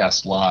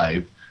TextCast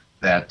Live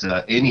that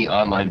any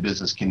online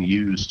business can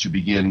use to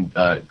begin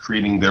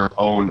creating their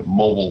own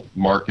mobile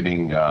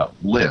marketing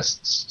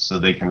lists so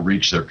they can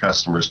reach their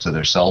customers to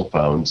their cell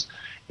phones.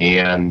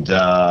 And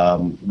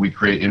we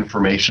create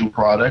information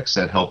products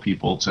that help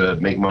people to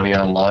make money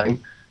online.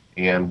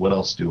 And what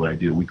else do I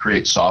do? We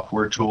create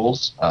software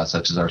tools,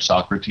 such as our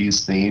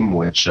Socrates theme,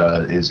 which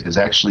is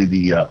actually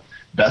the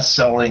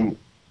best-selling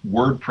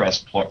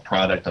WordPress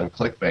product on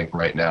ClickBank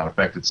right now. In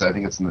fact, I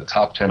think it's in the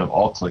top 10 of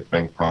all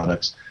ClickBank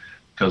products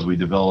because we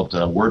developed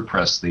a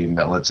WordPress theme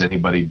that lets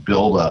anybody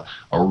build a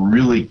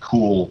really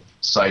cool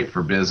site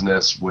for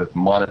business with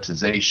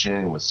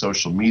monetization, with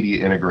social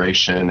media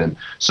integration. And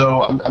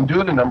so I'm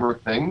doing a number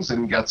of things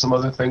and got some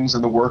other things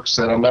in the works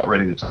that I'm not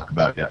ready to talk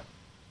about yet.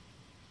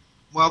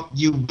 Well,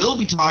 you will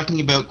be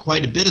talking about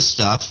quite a bit of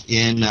stuff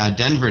in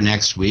Denver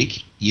next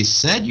week. You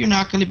said you're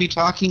not going to be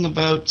talking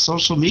about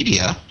social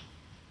media.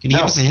 Can you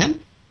give us a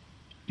hint?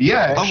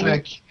 Yeah, actually, I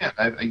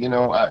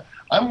can't.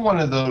 I'm one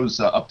of those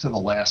up to the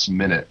last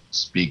minute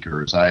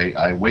speakers.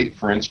 I wait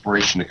for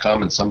inspiration to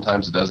come, and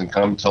sometimes it doesn't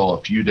come until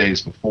a few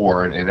days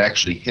before. And it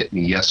actually hit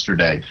me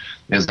yesterday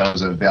as I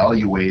was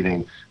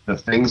evaluating the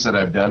things that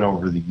I've done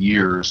over the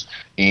years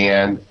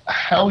and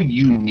how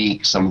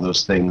unique some of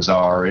those things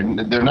are. And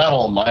they're not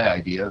all my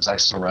ideas. I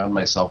surround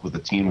myself with a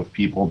team of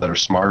people that are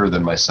smarter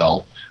than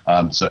myself.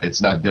 So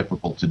it's not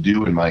difficult to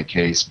do in my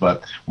case.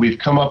 But we've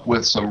come up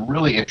with some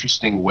really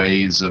interesting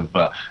ways of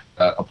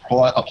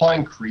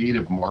applying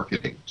creative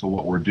marketing to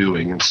what we're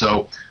doing. And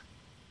so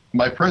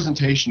my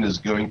presentation is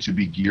going to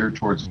be geared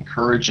towards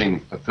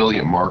encouraging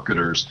affiliate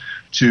marketers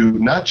to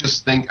not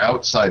just think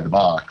outside the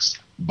box,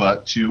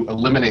 but to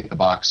eliminate the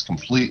box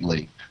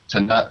completely, to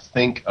not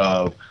think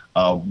of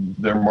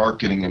their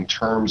marketing in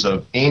terms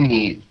of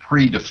any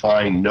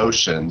predefined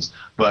notions,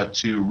 but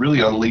to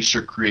really unleash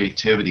your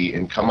creativity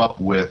and come up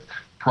with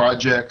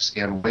projects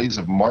and ways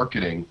of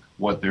marketing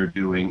what they're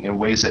doing in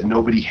ways that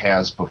nobody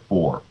has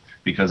before.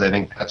 Because I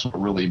think that's what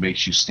really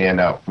makes you stand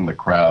out from the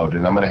crowd.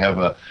 And I'm going to have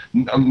a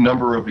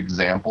number of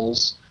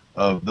examples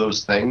of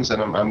those things,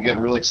 and I'm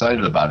getting really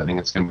excited about it. I think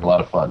it's going to be a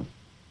lot of fun.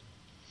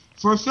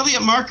 For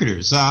affiliate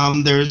marketers,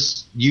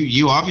 there's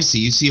you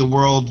obviously you see a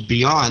world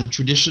beyond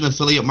traditional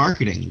affiliate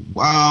marketing.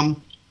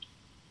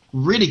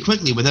 Really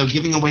quickly, without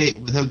giving away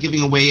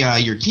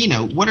your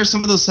keynote, what are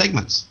some of those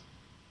segments?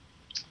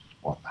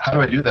 Well, how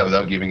do I do that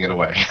without giving it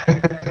away?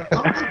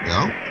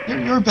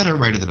 You're a better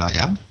writer than I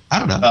am. I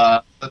don't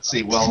know. Let's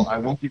see. Well, I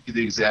won't give you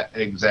the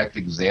exact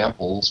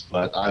examples,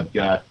 but I've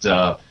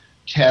got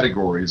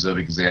categories of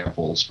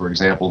examples. For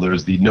example,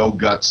 there's the no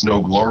guts,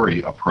 no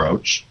glory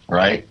approach,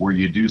 right? Where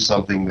you do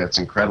something that's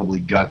incredibly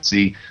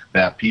gutsy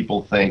that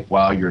people think,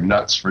 wow, you're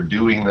nuts for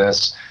doing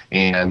this,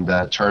 and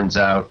turns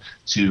out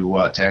to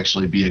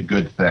actually be a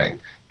good thing.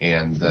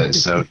 And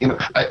so,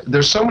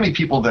 there's so many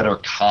people that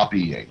are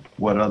copying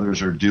what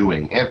others are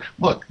doing. And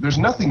look, there's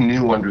nothing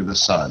new under the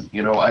sun.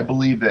 I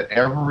believe that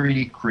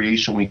every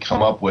creation we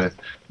come up with,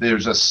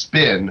 there's a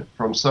spin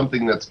from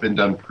something that's been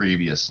done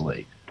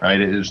previously, right?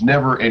 There's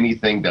never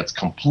anything that's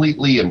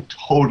completely and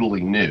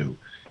totally new.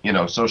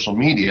 Social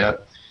media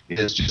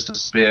is just a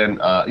spin,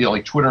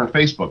 like Twitter and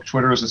Facebook.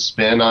 Twitter is a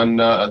spin on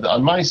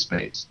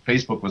MySpace.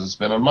 Facebook was a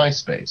spin on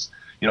MySpace.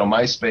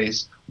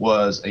 MySpace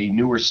was a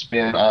newer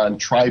spin on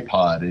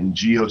Tripod and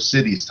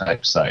GeoCities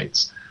type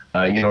sites.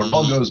 It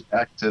all goes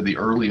back to the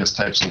earliest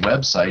types of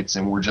websites,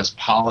 and we're just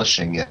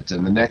polishing it.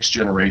 And the next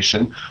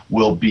generation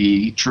will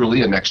be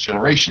truly a next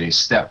generation, a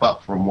step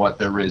up from what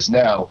there is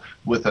now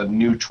with a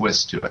new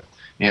twist to it.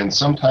 And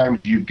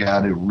sometimes you've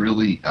got to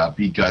really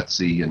be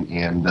gutsy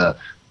and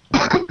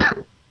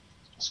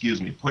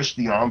excuse me, push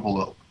the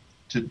envelope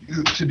to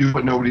do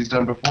what nobody's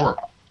done before.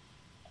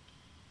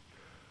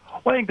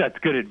 Well, I think that's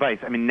good advice.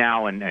 I mean,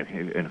 now, and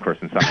of course,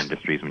 in some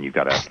industries, when you've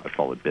got a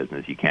solid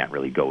business, you can't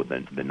really go with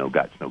the no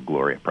guts, no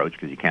glory approach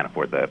because you can't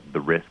afford the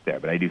risk there.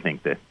 But I do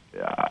think that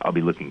I'll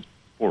be looking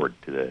forward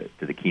to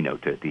the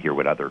keynote to hear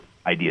what other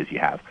ideas you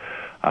have,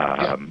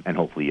 and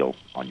hopefully you'll,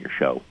 on your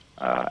show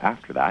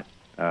after that,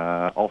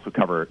 also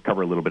cover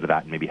a little bit of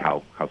that and maybe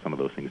how some of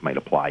those things might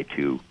apply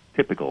to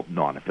typical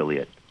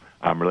non-affiliate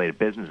related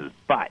businesses.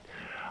 But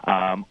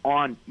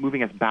on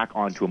moving us back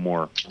onto a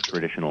more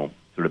traditional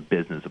sort of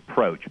business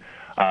approach,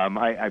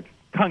 I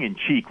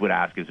tongue-in-cheek would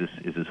ask, is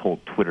this whole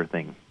Twitter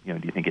thing, do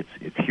you think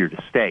it's here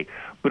to stay?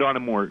 But on a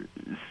more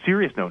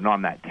serious note, and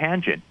on that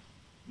tangent,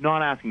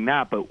 not asking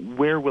that, but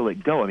where will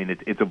it go? I mean,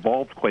 it's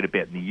evolved quite a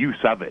bit, and the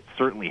use of it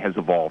certainly has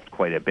evolved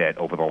quite a bit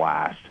over the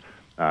last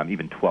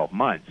even 12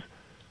 months.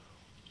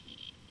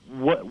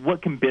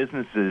 What can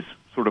businesses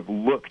sort of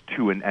look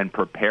to and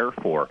prepare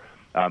for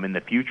in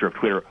the future of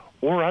Twitter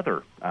or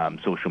other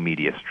social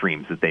media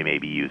streams that they may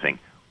be using?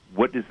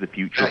 What does the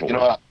future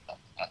hold?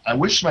 I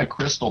wish my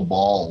crystal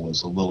ball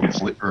was a little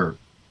clearer.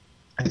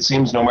 It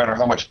seems no matter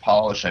how much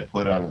polish I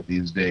put on it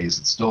these days,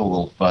 it's still a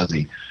little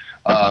fuzzy.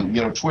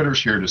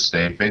 Twitter's here to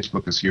stay.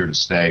 Facebook is here to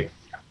stay.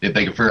 If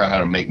they can figure out how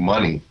to make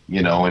money,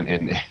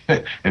 and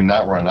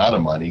not run out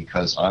of money,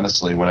 because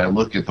honestly, when I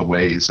look at the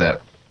ways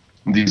that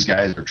these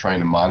guys are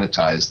trying to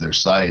monetize their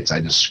sites, I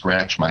just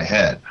scratch my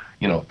head.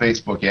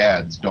 Facebook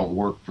ads don't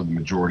work for the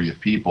majority of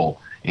people,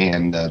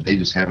 and they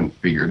just haven't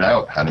figured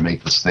out how to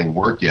make this thing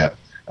work yet.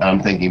 I'm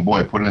thinking,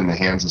 boy, put it in the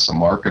hands of some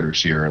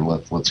marketers here, and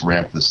let's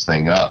ramp this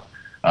thing up.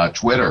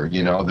 Twitter,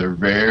 they're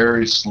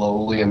very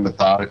slowly and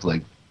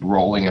methodically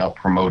rolling out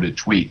promoted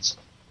tweets.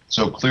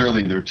 So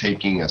clearly they're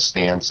taking a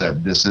stance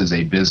that this is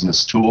a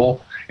business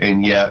tool,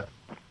 and yet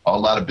a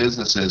lot of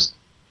businesses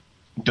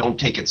don't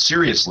take it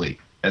seriously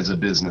as a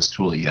business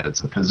tool yet. It's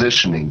a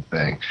positioning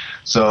thing.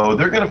 So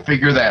they're going to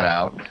figure that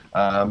out.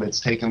 It's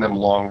taken them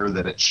longer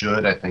than it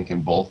should, I think,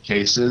 in both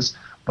cases.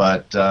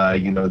 But,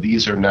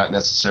 these are not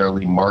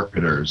necessarily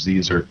marketers.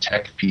 These are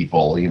tech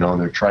people,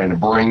 and they're trying to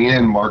bring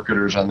in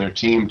marketers on their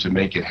team to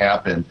make it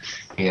happen.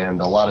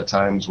 And a lot of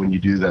times when you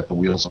do that, the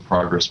wheels of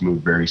progress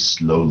move very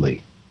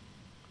slowly.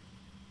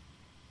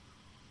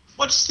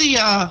 What's the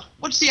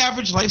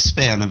average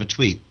lifespan of a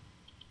tweet?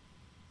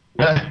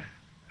 I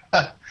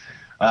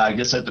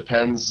guess that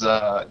depends,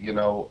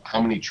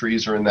 how many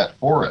trees are in that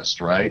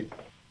forest, right?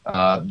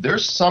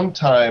 There's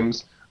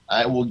sometimes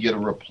I will get a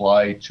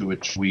reply to a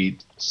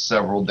tweet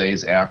several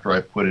days after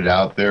I put it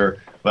out there.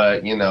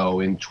 But,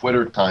 in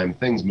Twitter time,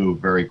 things move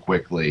very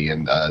quickly,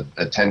 and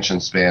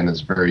attention span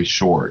is very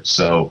short.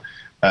 So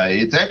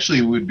it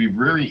actually would be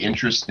very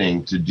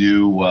interesting to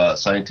do a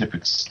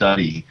scientific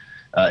study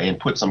and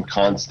put some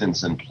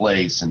constants in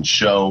place and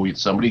show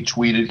somebody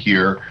tweeted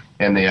here,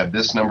 and they have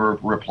this number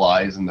of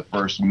replies in the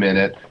first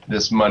minute,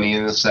 this many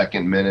in the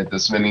second minute,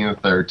 this many in the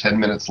third, 10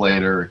 minutes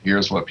later,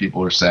 here's what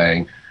people are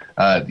saying.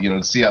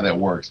 To see how that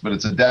works. But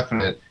it's a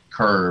definite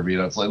curve. It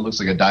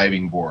looks like a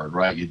diving board,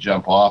 right? You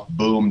jump off,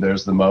 boom,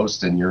 there's the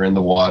most, and you're in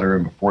the water,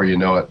 and before you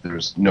know it,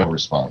 there's no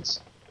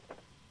response.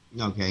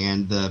 Okay,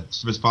 and the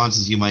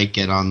responses you might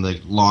get on the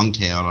long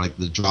tail, like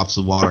the drops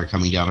of water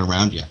coming down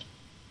around you.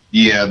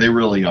 Yeah, they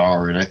really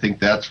are, and I think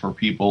that's for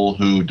people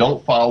who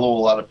don't follow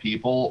a lot of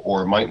people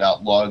or might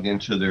not log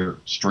into their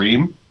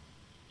stream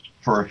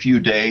for a few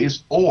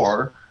days,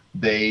 or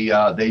they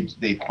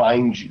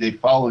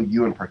follow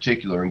you in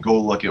particular and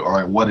go look at, all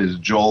right, what has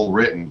Joel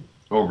written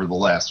over the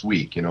last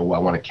week? I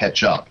want to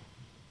catch up.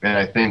 And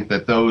I think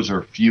that those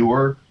are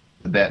fewer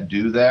that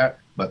do that,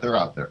 but they're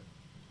out there.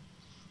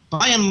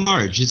 By and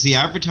large, is the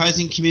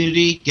advertising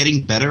community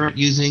getting better at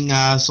using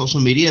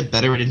social media,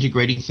 better at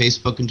integrating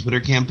Facebook and Twitter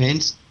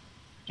campaigns?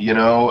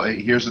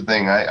 Here's the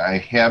thing. I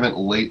haven't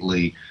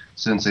lately,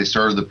 since they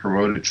started the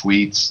promoted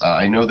tweets.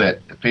 I know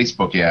that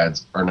Facebook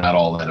ads are not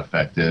all that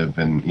effective,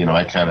 and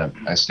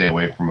I stay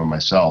away from them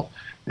myself.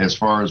 As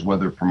far as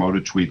whether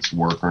promoted tweets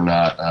work or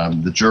not,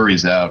 the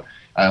jury's out.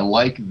 I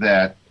like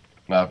that,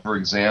 for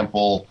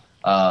example,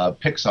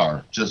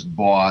 Pixar just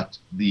bought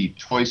the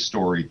Toy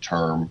Story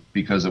term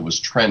because it was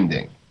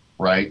trending,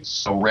 right?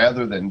 So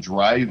rather than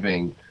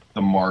driving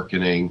the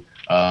marketing,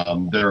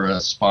 they're a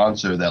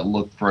sponsor that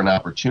looked for an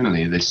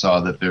opportunity. They saw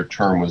that their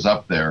term was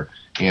up there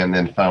and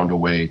then found a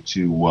way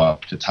to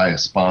tie a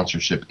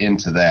sponsorship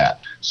into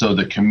that. So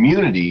the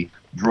community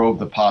drove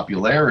the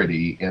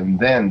popularity, and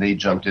then they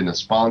jumped in as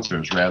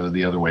sponsors rather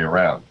the other way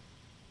around.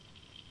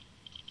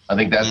 I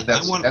think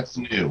that's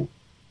new.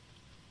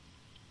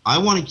 I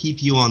want to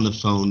keep you on the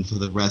phone for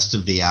the rest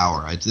of the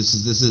hour. This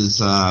is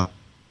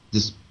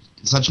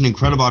such an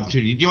incredible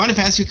opportunity. Do you mind if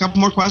I ask you a couple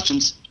more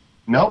questions?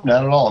 Nope,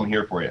 not at all. I'm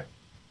here for you.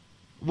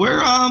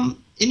 Where,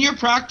 in your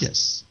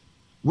practice,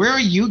 where are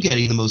you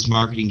getting the most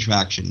marketing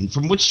traction?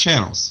 From which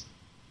channels?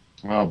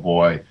 Oh,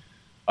 boy.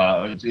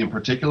 In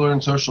particular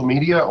in social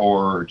media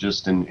or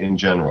just in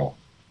general?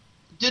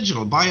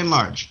 Digital, by and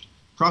large,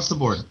 across the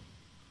board.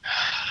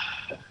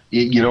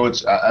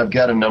 I've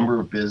got a number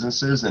of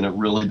businesses, and it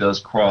really does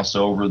cross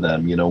over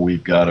them.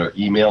 We've got our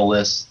email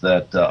lists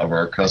that of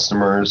our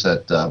customers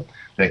that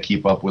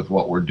keep up with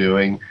what we're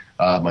doing.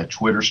 My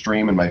Twitter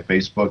stream and my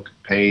Facebook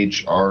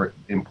page are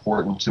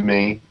important to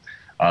me.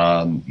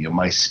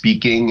 My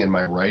speaking and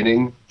my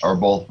writing are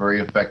both very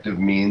effective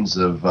means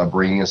of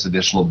bringing us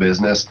additional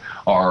business.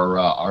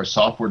 Our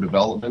software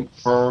development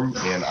firm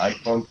and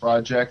iPhone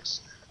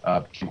projects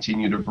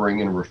continue to bring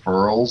in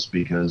referrals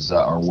because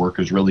our work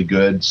is really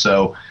good.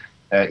 So,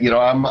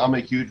 I'm a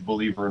huge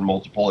believer in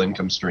multiple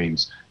income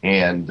streams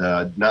and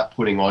not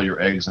putting all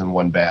your eggs in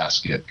one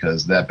basket,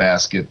 because that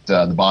basket,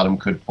 the bottom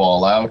could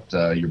fall out,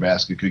 your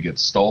basket could get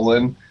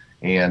stolen,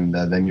 and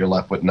then you're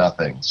left with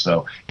nothing.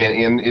 So,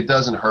 and it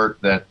doesn't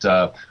hurt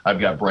that I've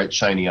got bright,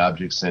 shiny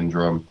object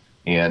syndrome,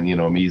 and,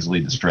 I'm easily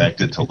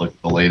distracted to look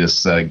at the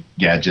latest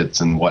gadgets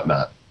and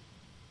whatnot.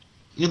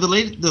 The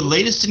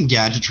latest in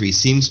gadgetry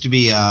seems to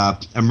be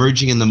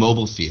emerging in the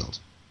mobile field.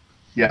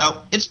 Yeah.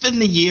 Now, it's been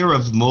the year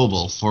of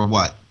mobile for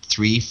what,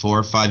 3,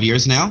 4, 5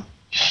 years now?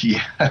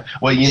 Yeah.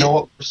 Well, you know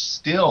what?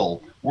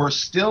 We're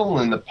still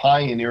in the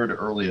pioneer to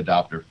early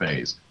adopter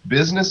phase.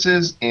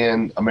 Businesses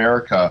in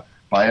America,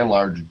 by and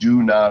large,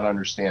 do not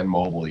understand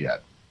mobile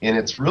yet. And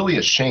it's really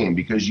a shame,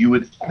 because you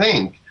would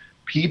think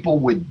people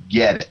would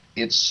get it.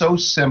 It's so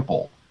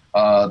simple.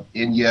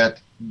 And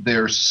yet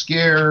they're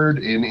scared,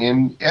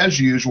 and as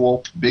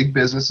usual, big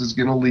business is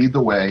going to lead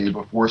the way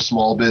before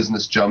small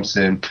business jumps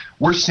in.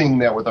 We're seeing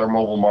that with our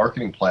mobile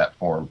marketing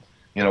platform.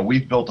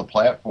 We've built a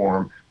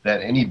platform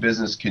that any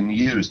business can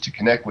use to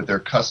connect with their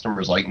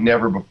customers like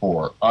never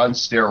before, on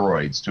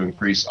steroids, to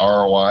increase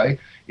ROI,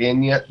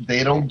 and yet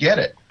they don't get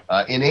it.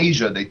 In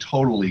Asia, they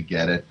totally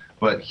get it,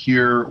 but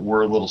here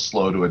we're a little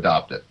slow to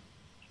adopt it.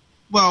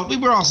 Well, we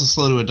were also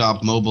slow to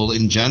adopt mobile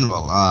in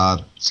general.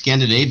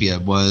 Scandinavia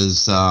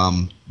was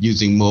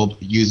using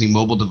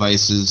mobile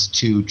devices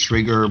to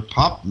trigger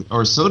pop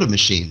or soda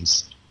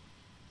machines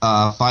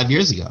 5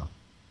 years ago.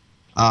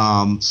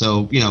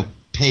 So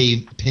pay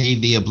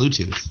via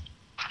Bluetooth.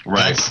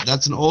 Right.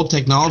 That's an old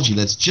technology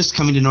that's just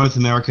coming to North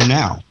America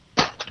now.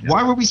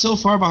 Why were we so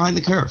far behind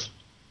the curve?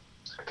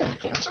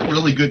 That's a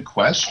really good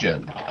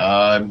question.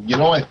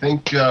 I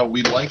think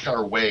we like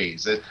our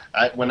ways.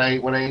 When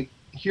I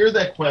hear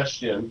that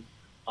question,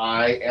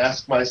 I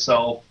ask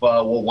myself,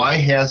 why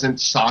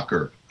hasn't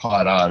soccer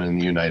caught on in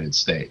the United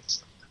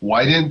States?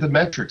 Why didn't the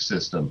metric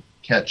system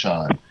catch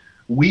on?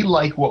 We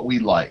like what we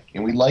like,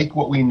 and we like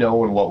what we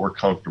know and what we're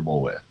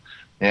comfortable with.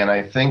 And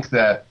I think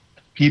that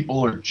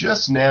people are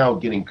just now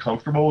getting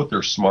comfortable with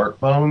their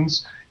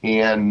smartphones,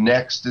 and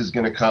next is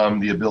going to come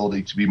the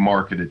ability to be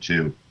marketed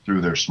to through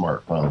their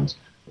smartphones.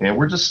 And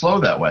we're just slow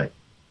that way.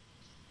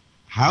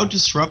 How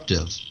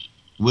disruptive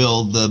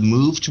will the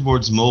move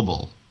towards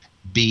mobile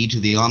be to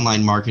the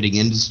online marketing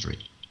industry?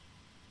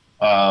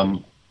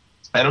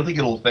 I don't think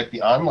it'll affect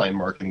the online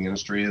marketing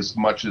industry as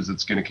much as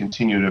it's going to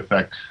continue to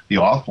affect the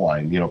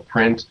offline.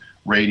 Print,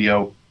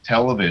 radio,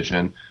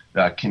 television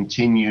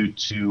continue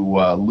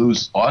to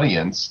lose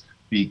audience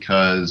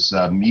because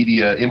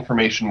media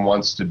information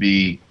wants to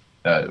be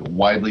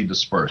widely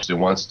dispersed. It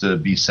wants to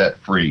be set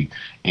free,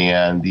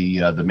 and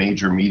the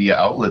major media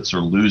outlets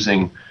are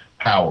losing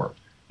power,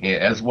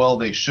 as well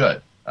they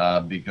should,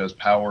 because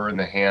power in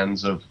the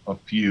hands of a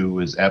few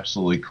is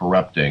absolutely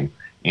corrupting.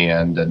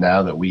 And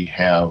now that we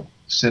have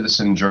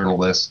citizen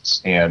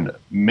journalists and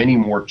many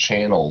more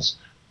channels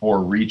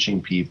for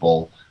reaching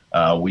people,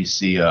 we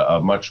see a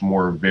much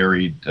more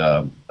varied,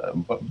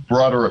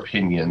 broader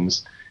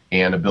opinions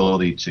and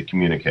ability to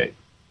communicate.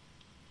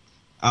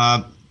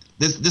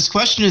 This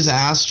question is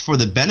asked for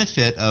the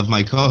benefit of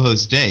my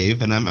co-host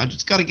Dave, and I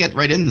just got to get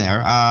right in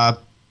there.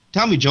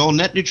 Tell me, Joel,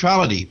 net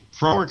neutrality,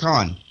 pro or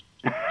con?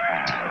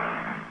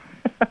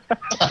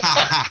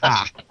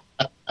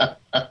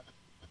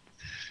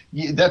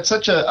 That's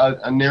such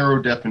a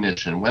narrow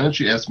definition. Why don't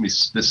you ask me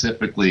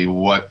specifically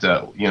what,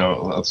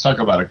 let's talk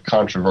about a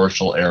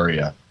controversial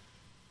area.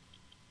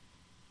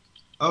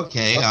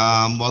 Okay,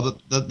 well,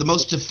 the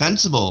most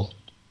defensible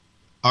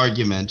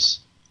argument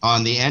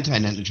on the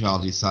anti-net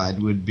neutrality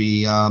side would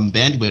be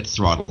bandwidth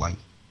throttling.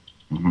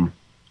 Mm-hmm.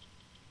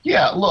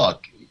 Yeah,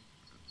 look,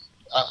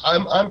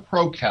 I'm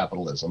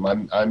pro-capitalism.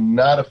 I'm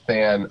not a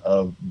fan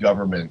of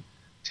government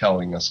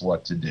telling us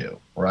what to do,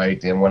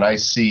 right? And when I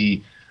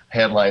see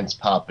headlines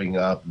popping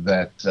up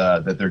that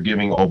they're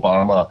giving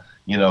Obama,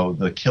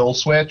 the kill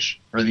switch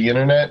for the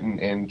internet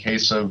in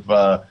case of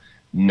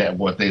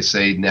what they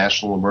say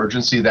national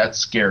emergency, that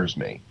scares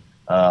me.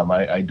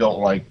 I don't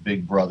like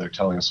Big Brother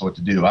telling us what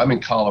to do. I'm in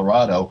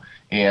Colorado,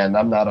 and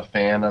I'm not a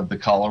fan of the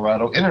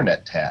Colorado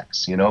internet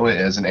tax.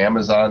 As an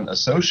Amazon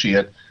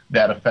associate,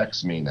 that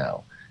affects me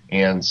now.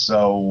 And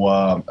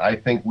so I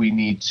think we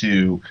need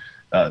to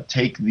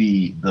take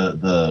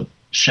the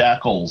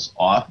shackles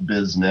off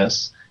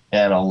business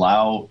and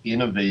allow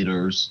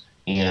innovators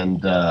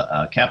and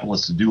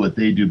capitalists to do what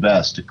they do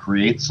best, to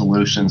create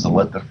solutions and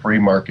let the free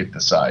market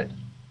decide.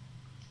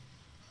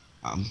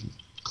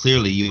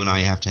 Clearly, you and I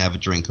have to have a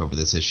drink over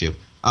this issue.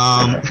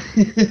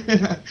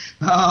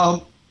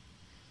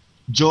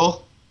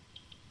 Joel,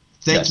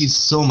 thank you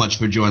so much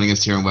for joining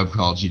us here on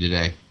Webcology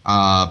today.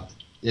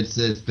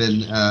 It's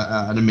been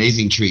an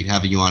amazing treat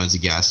having you on as a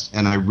guest,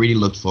 and I really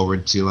look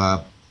forward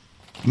to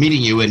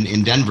meeting you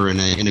in Denver in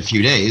a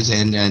few days,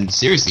 and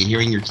seriously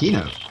hearing your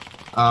keynote.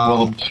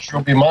 Well, the pleasure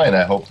will be mine.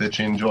 I hope that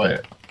you enjoy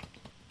it.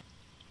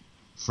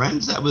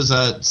 Friends, that was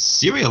a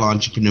serial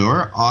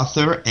entrepreneur,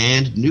 author,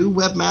 and new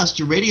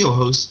Webmaster Radio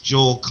host,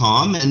 Joel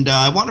Comm. And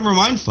I want to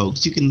remind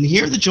folks, you can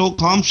hear the Joel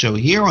Comm Show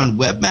here on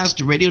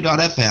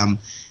webmasterradio.fm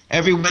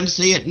every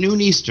Wednesday at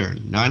noon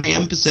Eastern, 9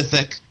 a.m.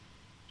 Pacific.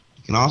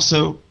 You can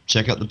also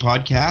check out the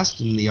podcast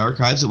and the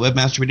archives at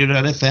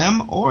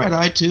webmasterradio.fm or at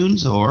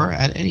iTunes or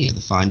at any of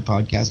the fine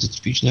podcast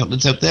distribution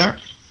outlets out there.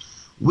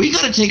 We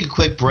got to take a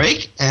quick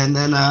break, and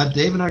then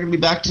Dave and I are going to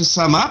be back to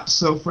sum up.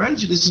 So,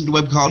 friends, you listen to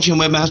Webcology on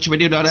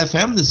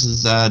webmasterradio.fm. This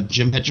is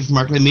Jim Hedger from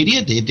Arclight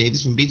Media, Dave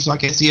Davies from Beanstalk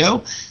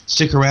SEO.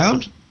 Stick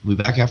around. We'll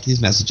be back after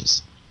these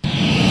messages.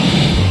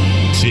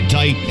 Sit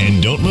tight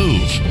and don't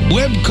move.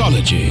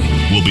 Webcology.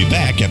 We'll be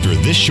back after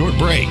this short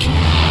break.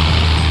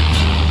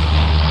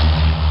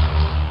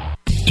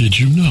 Did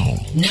you know?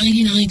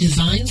 99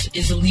 Designs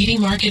is a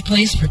leading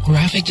marketplace for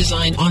graphic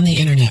design on the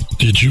internet.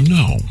 Did you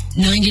know?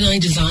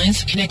 99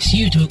 Designs connects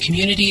you to a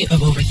community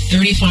of over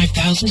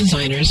 35,000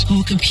 designers who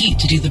will compete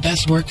to do the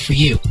best work for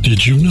you.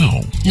 Did you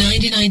know?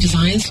 99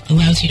 Designs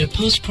allows you to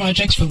post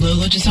projects for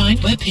logo design,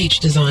 webpage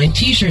design,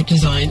 t-shirt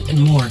design,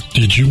 and more.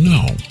 Did you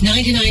know?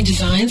 99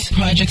 Designs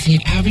projects see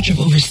an average of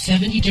over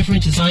 70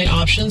 different design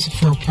options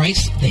for a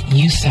price that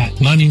you set.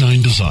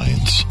 99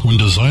 Designs. When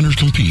designers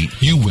compete,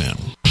 you win.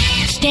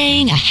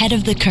 Staying ahead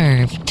of the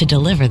curve to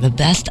deliver the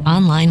best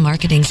online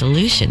marketing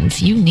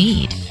solutions you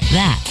need.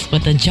 That's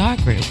what the JAR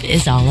Group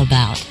is all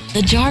about.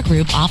 The JAR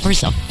Group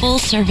offers a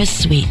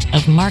full-service suite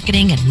of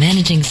marketing and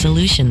managing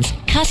solutions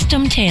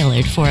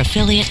custom-tailored for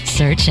affiliate,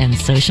 search, and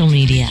social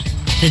media.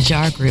 The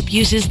JAR Group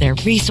uses their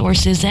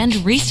resources and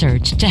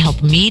research to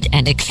help meet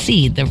and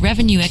exceed the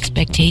revenue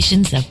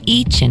expectations of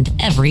each and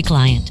every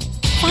client.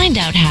 Find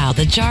out how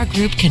the JAR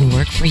Group can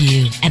work for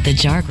you at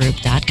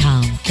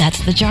thejargroup.com. That's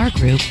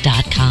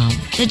thejargroup.com.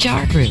 The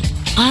JAR Group.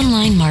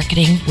 Online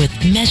marketing with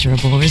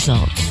measurable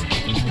results.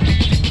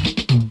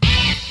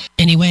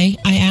 Anyway,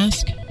 I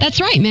ask?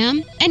 That's right,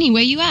 ma'am. Any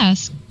way you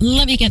ask.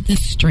 Let me get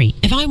this straight.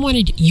 If I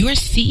wanted your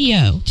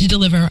CEO to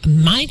deliver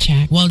my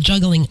check while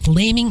juggling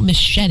flaming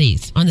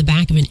machetes on the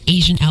back of an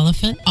Asian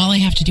elephant, all I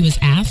have to do is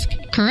ask?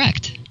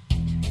 Correct.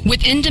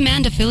 With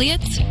in-demand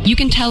affiliates, you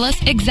can tell us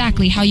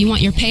exactly how you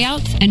want your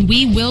payouts, and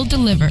we will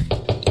deliver.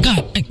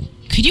 God,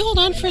 could you hold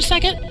on for a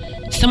second?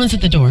 Someone's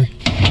at the door.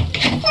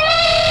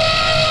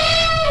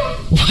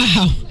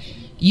 Wow,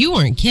 you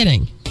weren't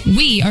kidding.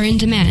 We are in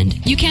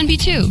demand. You can be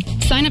too.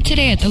 Sign up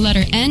today at the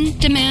letter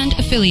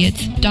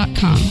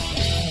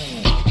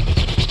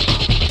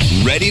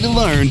ndemandaffiliates.com. Ready to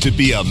learn to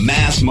be a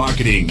mass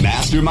marketing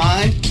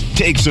mastermind?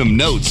 Take some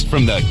notes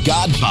from the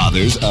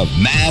godfathers of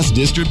mass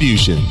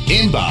distribution.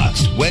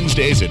 Inboxed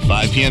Wednesdays at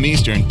 5 p.m.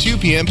 Eastern, 2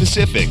 p.m.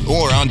 Pacific,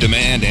 or on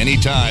demand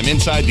anytime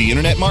inside the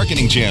Internet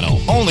Marketing Channel.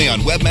 Only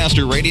on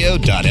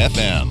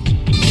webmasterradio.fm.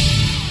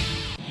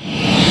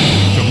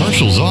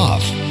 Commercials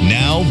off.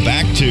 Now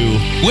back to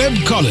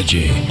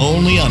Webcology,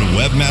 only on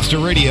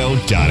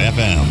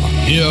webmasterradio.fm.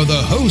 Here are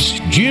the hosts,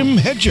 Jim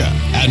Hedger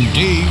and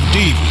Dave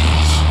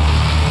Davies.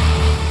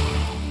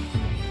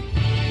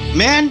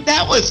 Man,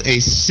 that was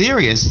a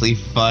seriously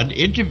fun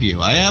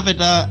interview. I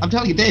haven't, I'm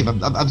telling you, Dave,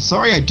 I'm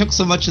sorry I took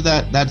so much of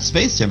that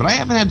space here, but I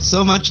haven't had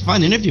so much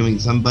fun interviewing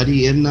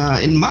somebody in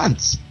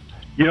months.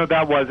 You know,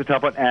 that was a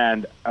tough one,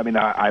 and I mean,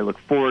 I look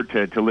forward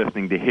to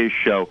listening to his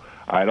show.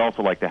 I'd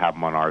also like to have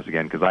him on ours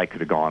again, because I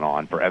could have gone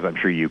on for, as I'm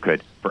sure you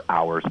could, for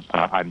hours.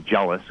 I'm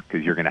jealous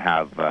because you're going to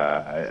have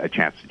a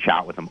chance to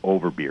chat with him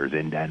over beers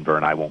in Denver,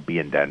 and I won't be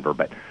in Denver,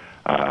 but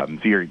so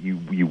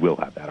you will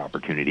have that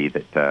opportunity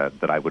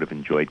that I would have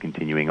enjoyed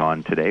continuing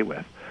on today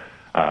with.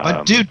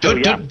 But dude,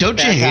 don't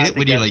you hate it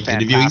when you're like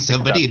interviewing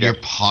somebody and you're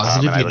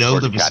positive you know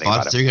the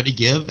response they're going to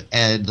give,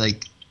 and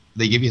like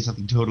they give you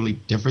something totally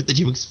different than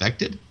you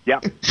expected?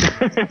 Yeah.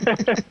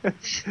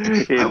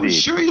 I was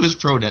sure he was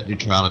pro net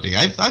neutrality.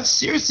 I've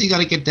seriously got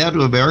to get down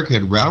to America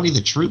and rally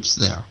the troops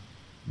there.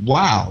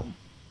 Wow.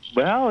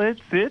 Well, it's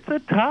a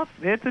tough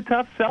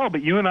sell,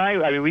 but you and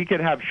I mean, we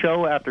could have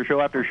show after show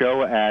after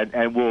show,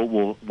 and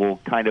we'll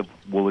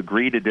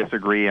agree to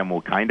disagree, and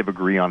we'll kind of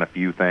agree on a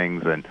few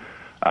things, and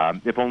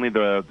if only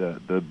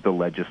the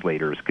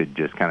legislators could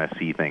just kind of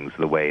see things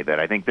the way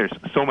that I think there's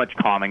so much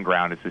common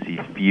ground is to see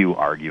few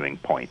arguing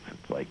points.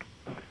 It's like,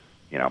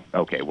 you know,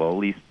 okay, well, at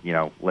least, you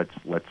know, let's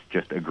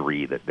just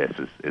agree that this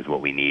is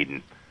what we need,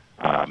 and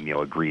you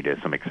know, agree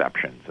to some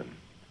exceptions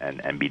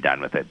and be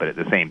done with it. But at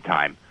the same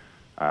time,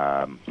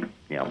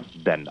 you know,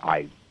 then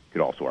I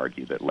could also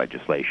argue that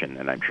legislation,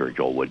 and I'm sure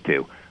Joel would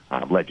too,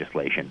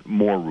 legislation,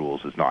 more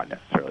rules is not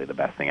necessarily the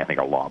best thing. I think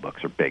our law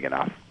books are big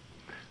enough.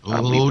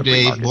 Oh,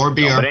 Dave, more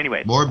beer. But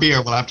anyway, more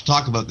beer. We'll have to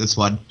talk about this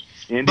one.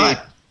 Indeed.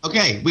 But,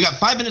 okay, we got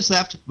 5 minutes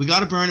left. We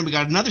got to burn, and we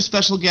got another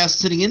special guest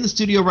sitting in the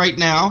studio right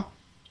now.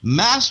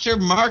 Master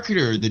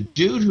marketer, the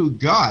dude who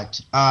got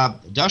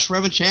Dash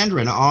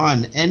Ramachandran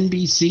on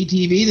NBC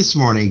TV this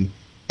morning.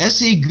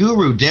 SE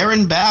guru,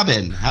 Darren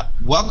Babin.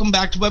 Welcome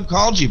back to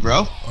Webcology,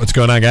 bro. What's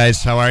going on,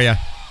 guys? How are you?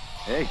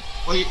 Hey.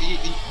 Well,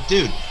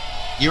 dude,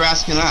 you're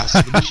asking us.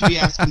 We should be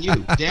asking you.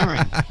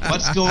 Darren,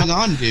 what's going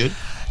on, dude?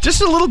 Just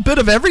a little bit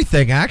of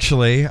everything,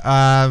 actually. You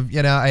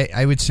know,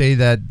 I would say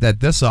that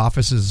this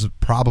office is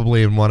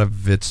probably in one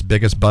of its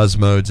biggest buzz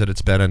modes that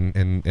it's been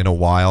in a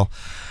while.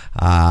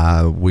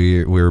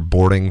 We're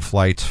boarding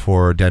flights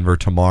for Denver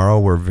tomorrow.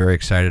 We're very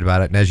excited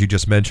about it. And as you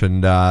just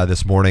mentioned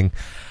this morning,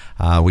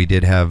 we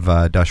did have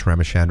Dash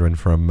Ramachandran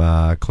from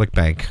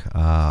ClickBank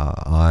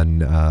on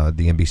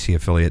the NBC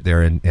affiliate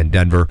there in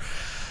Denver,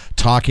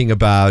 talking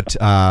about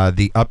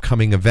the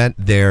upcoming event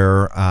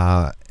there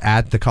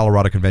at the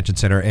Colorado Convention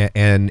Center,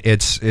 and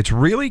it's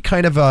really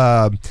kind of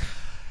an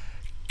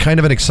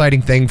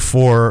exciting thing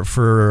for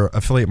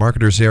affiliate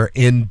marketers there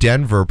in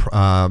Denver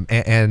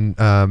and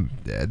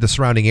the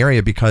surrounding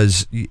area,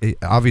 because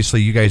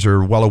obviously you guys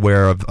are well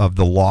aware of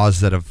the laws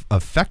that have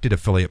affected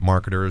affiliate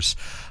marketers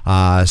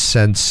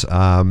since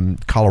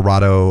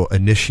Colorado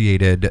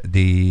initiated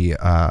the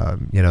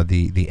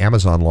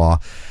Amazon law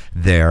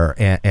there,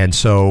 and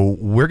so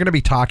we're going to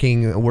be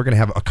talking. We're going to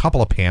have a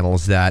couple of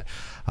panels that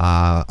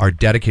are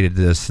dedicated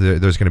to this.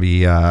 There's going to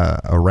be a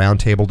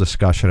roundtable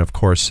discussion. Of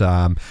course,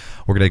 we're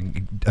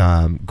going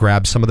to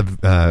grab some of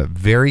the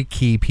very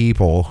key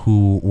people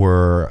who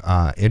were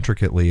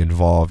intricately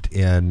involved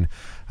in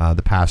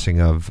the passing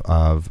of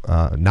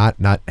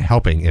not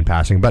helping in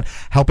passing, but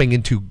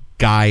helping to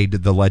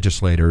guide the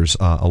legislators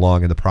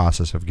along in the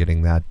process of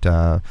getting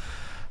that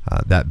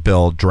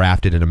bill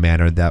drafted in a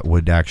manner that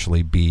would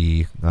actually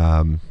be,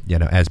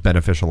 as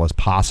beneficial as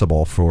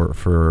possible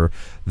for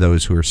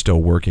those who are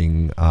still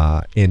working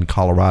in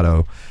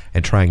Colorado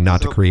and trying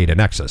not to create a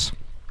nexus.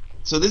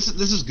 So this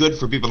is good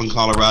for people in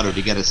Colorado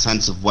to get a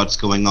sense of what's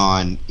going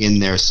on in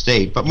their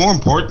state. But more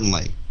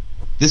importantly,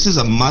 this is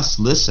a must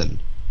listen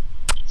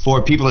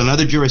for people in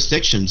other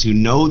jurisdictions who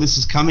know this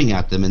is coming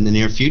at them in the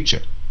near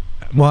future.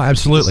 Well,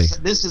 absolutely.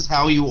 This is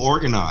how you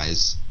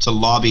organize to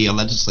lobby a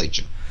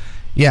legislature.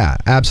 Yeah,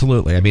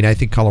 absolutely. I mean, I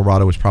think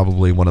Colorado is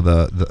probably one of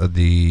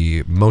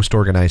the most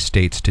organized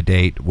states to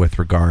date with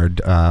regard,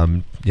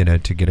 to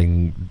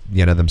getting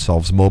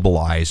themselves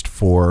mobilized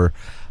for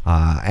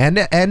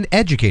and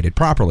educated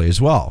properly as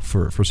well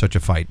for such a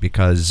fight,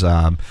 because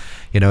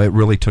it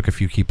really took a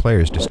few key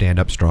players to stand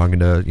up strong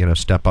and to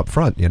step up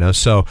front.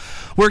 So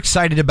we're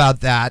excited about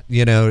that.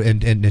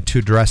 And to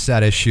address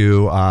that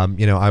issue,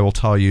 I will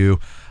tell you,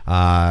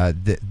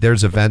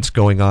 there's events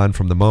going on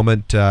from the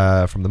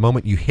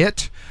moment you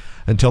hit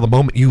until the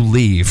moment you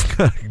leave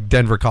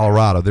Denver,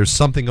 Colorado. There's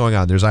something going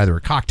on. There's either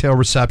a cocktail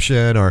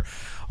reception or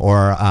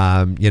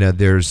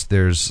there's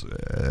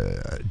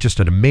just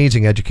an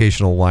amazing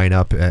educational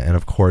lineup, and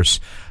of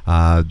course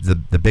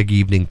the big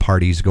evening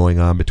parties going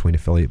on between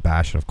Affiliate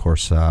Bash and of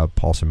course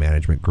Paulson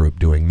Management Group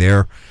doing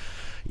their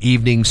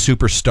evening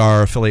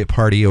superstar affiliate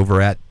party over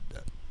at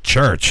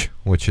Church,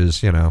 which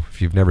is,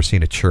 if you've never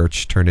seen a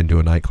church turned into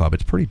a nightclub,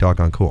 it's pretty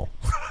doggone cool.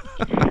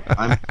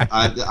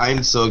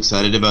 I'm so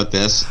excited about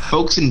this.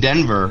 Folks in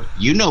Denver,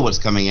 you know what's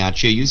coming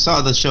at you. You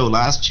saw the show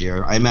last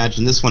year. I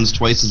imagine this one's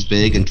twice as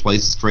big and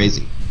twice as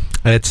crazy.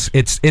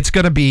 It's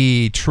going to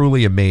be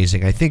truly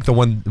amazing. I think the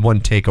one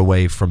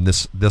takeaway from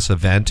this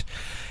event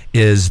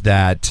is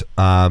that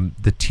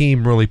the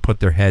team really put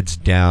their heads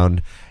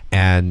down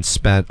and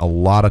spent a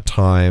lot of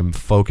time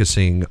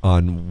focusing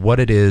on what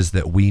it is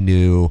that we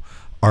knew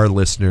our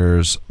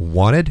listeners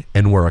wanted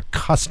and were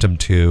accustomed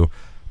to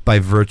by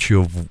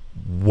virtue of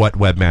what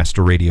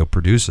Webmaster Radio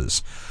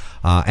produces.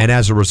 And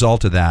as a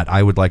result of that,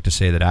 I would like to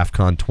say that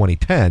AFCON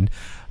 2010,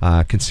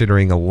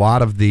 considering a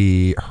lot of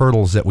the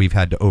hurdles that we've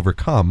had to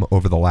overcome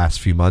over the last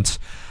few months,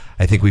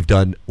 I think we've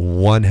done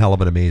one hell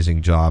of an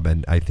amazing job,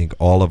 and I think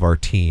all of our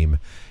team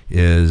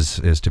is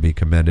to be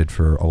commended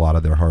for a lot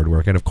of their hard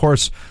work. And of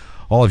course,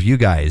 all of you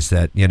guys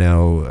that,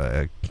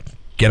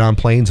 get on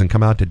planes and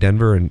come out to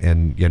Denver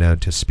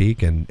and to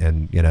speak and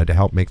to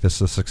help make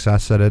this a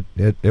success that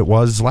it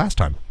was last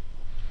time.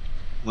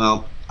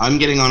 Well, I'm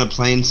getting on a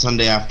plane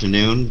Sunday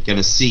afternoon. Going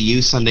to see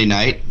you Sunday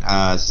night.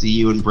 See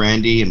you and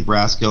Brandy and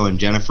Brasco and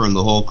Jennifer and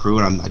the whole crew.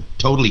 And I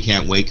totally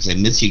can't wait because I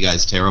miss you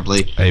guys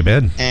terribly.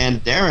 Amen.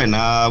 And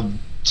Darren,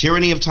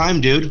 tyranny of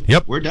time, dude.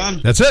 Yep. We're done.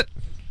 That's it.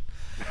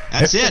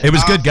 That's it. It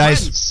was good,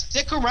 guys. Friends,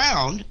 stick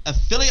around.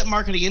 Affiliate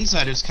Marketing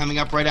Insiders coming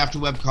up right after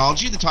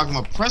Webcology. They're talking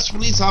about press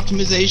release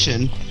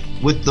optimization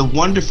with the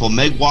wonderful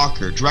Meg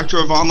Walker, Director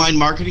of Online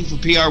Marketing for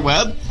PR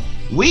Web.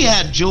 We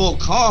had Joel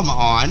Comm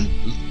on.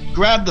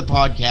 Grab the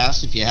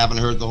podcast if you haven't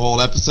heard the whole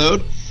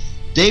episode.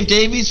 Dave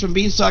Davies from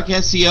Beanstalk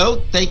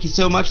SEO, thank you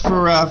so much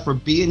for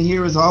being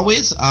here as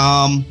always.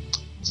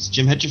 This is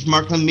Jim Hetcher from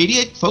Markland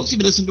Media. Folks, you've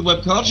been listening to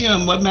Webcology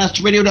on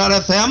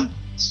webmasterradio.fm.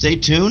 Stay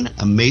tuned.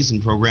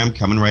 Amazing program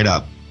coming right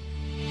up.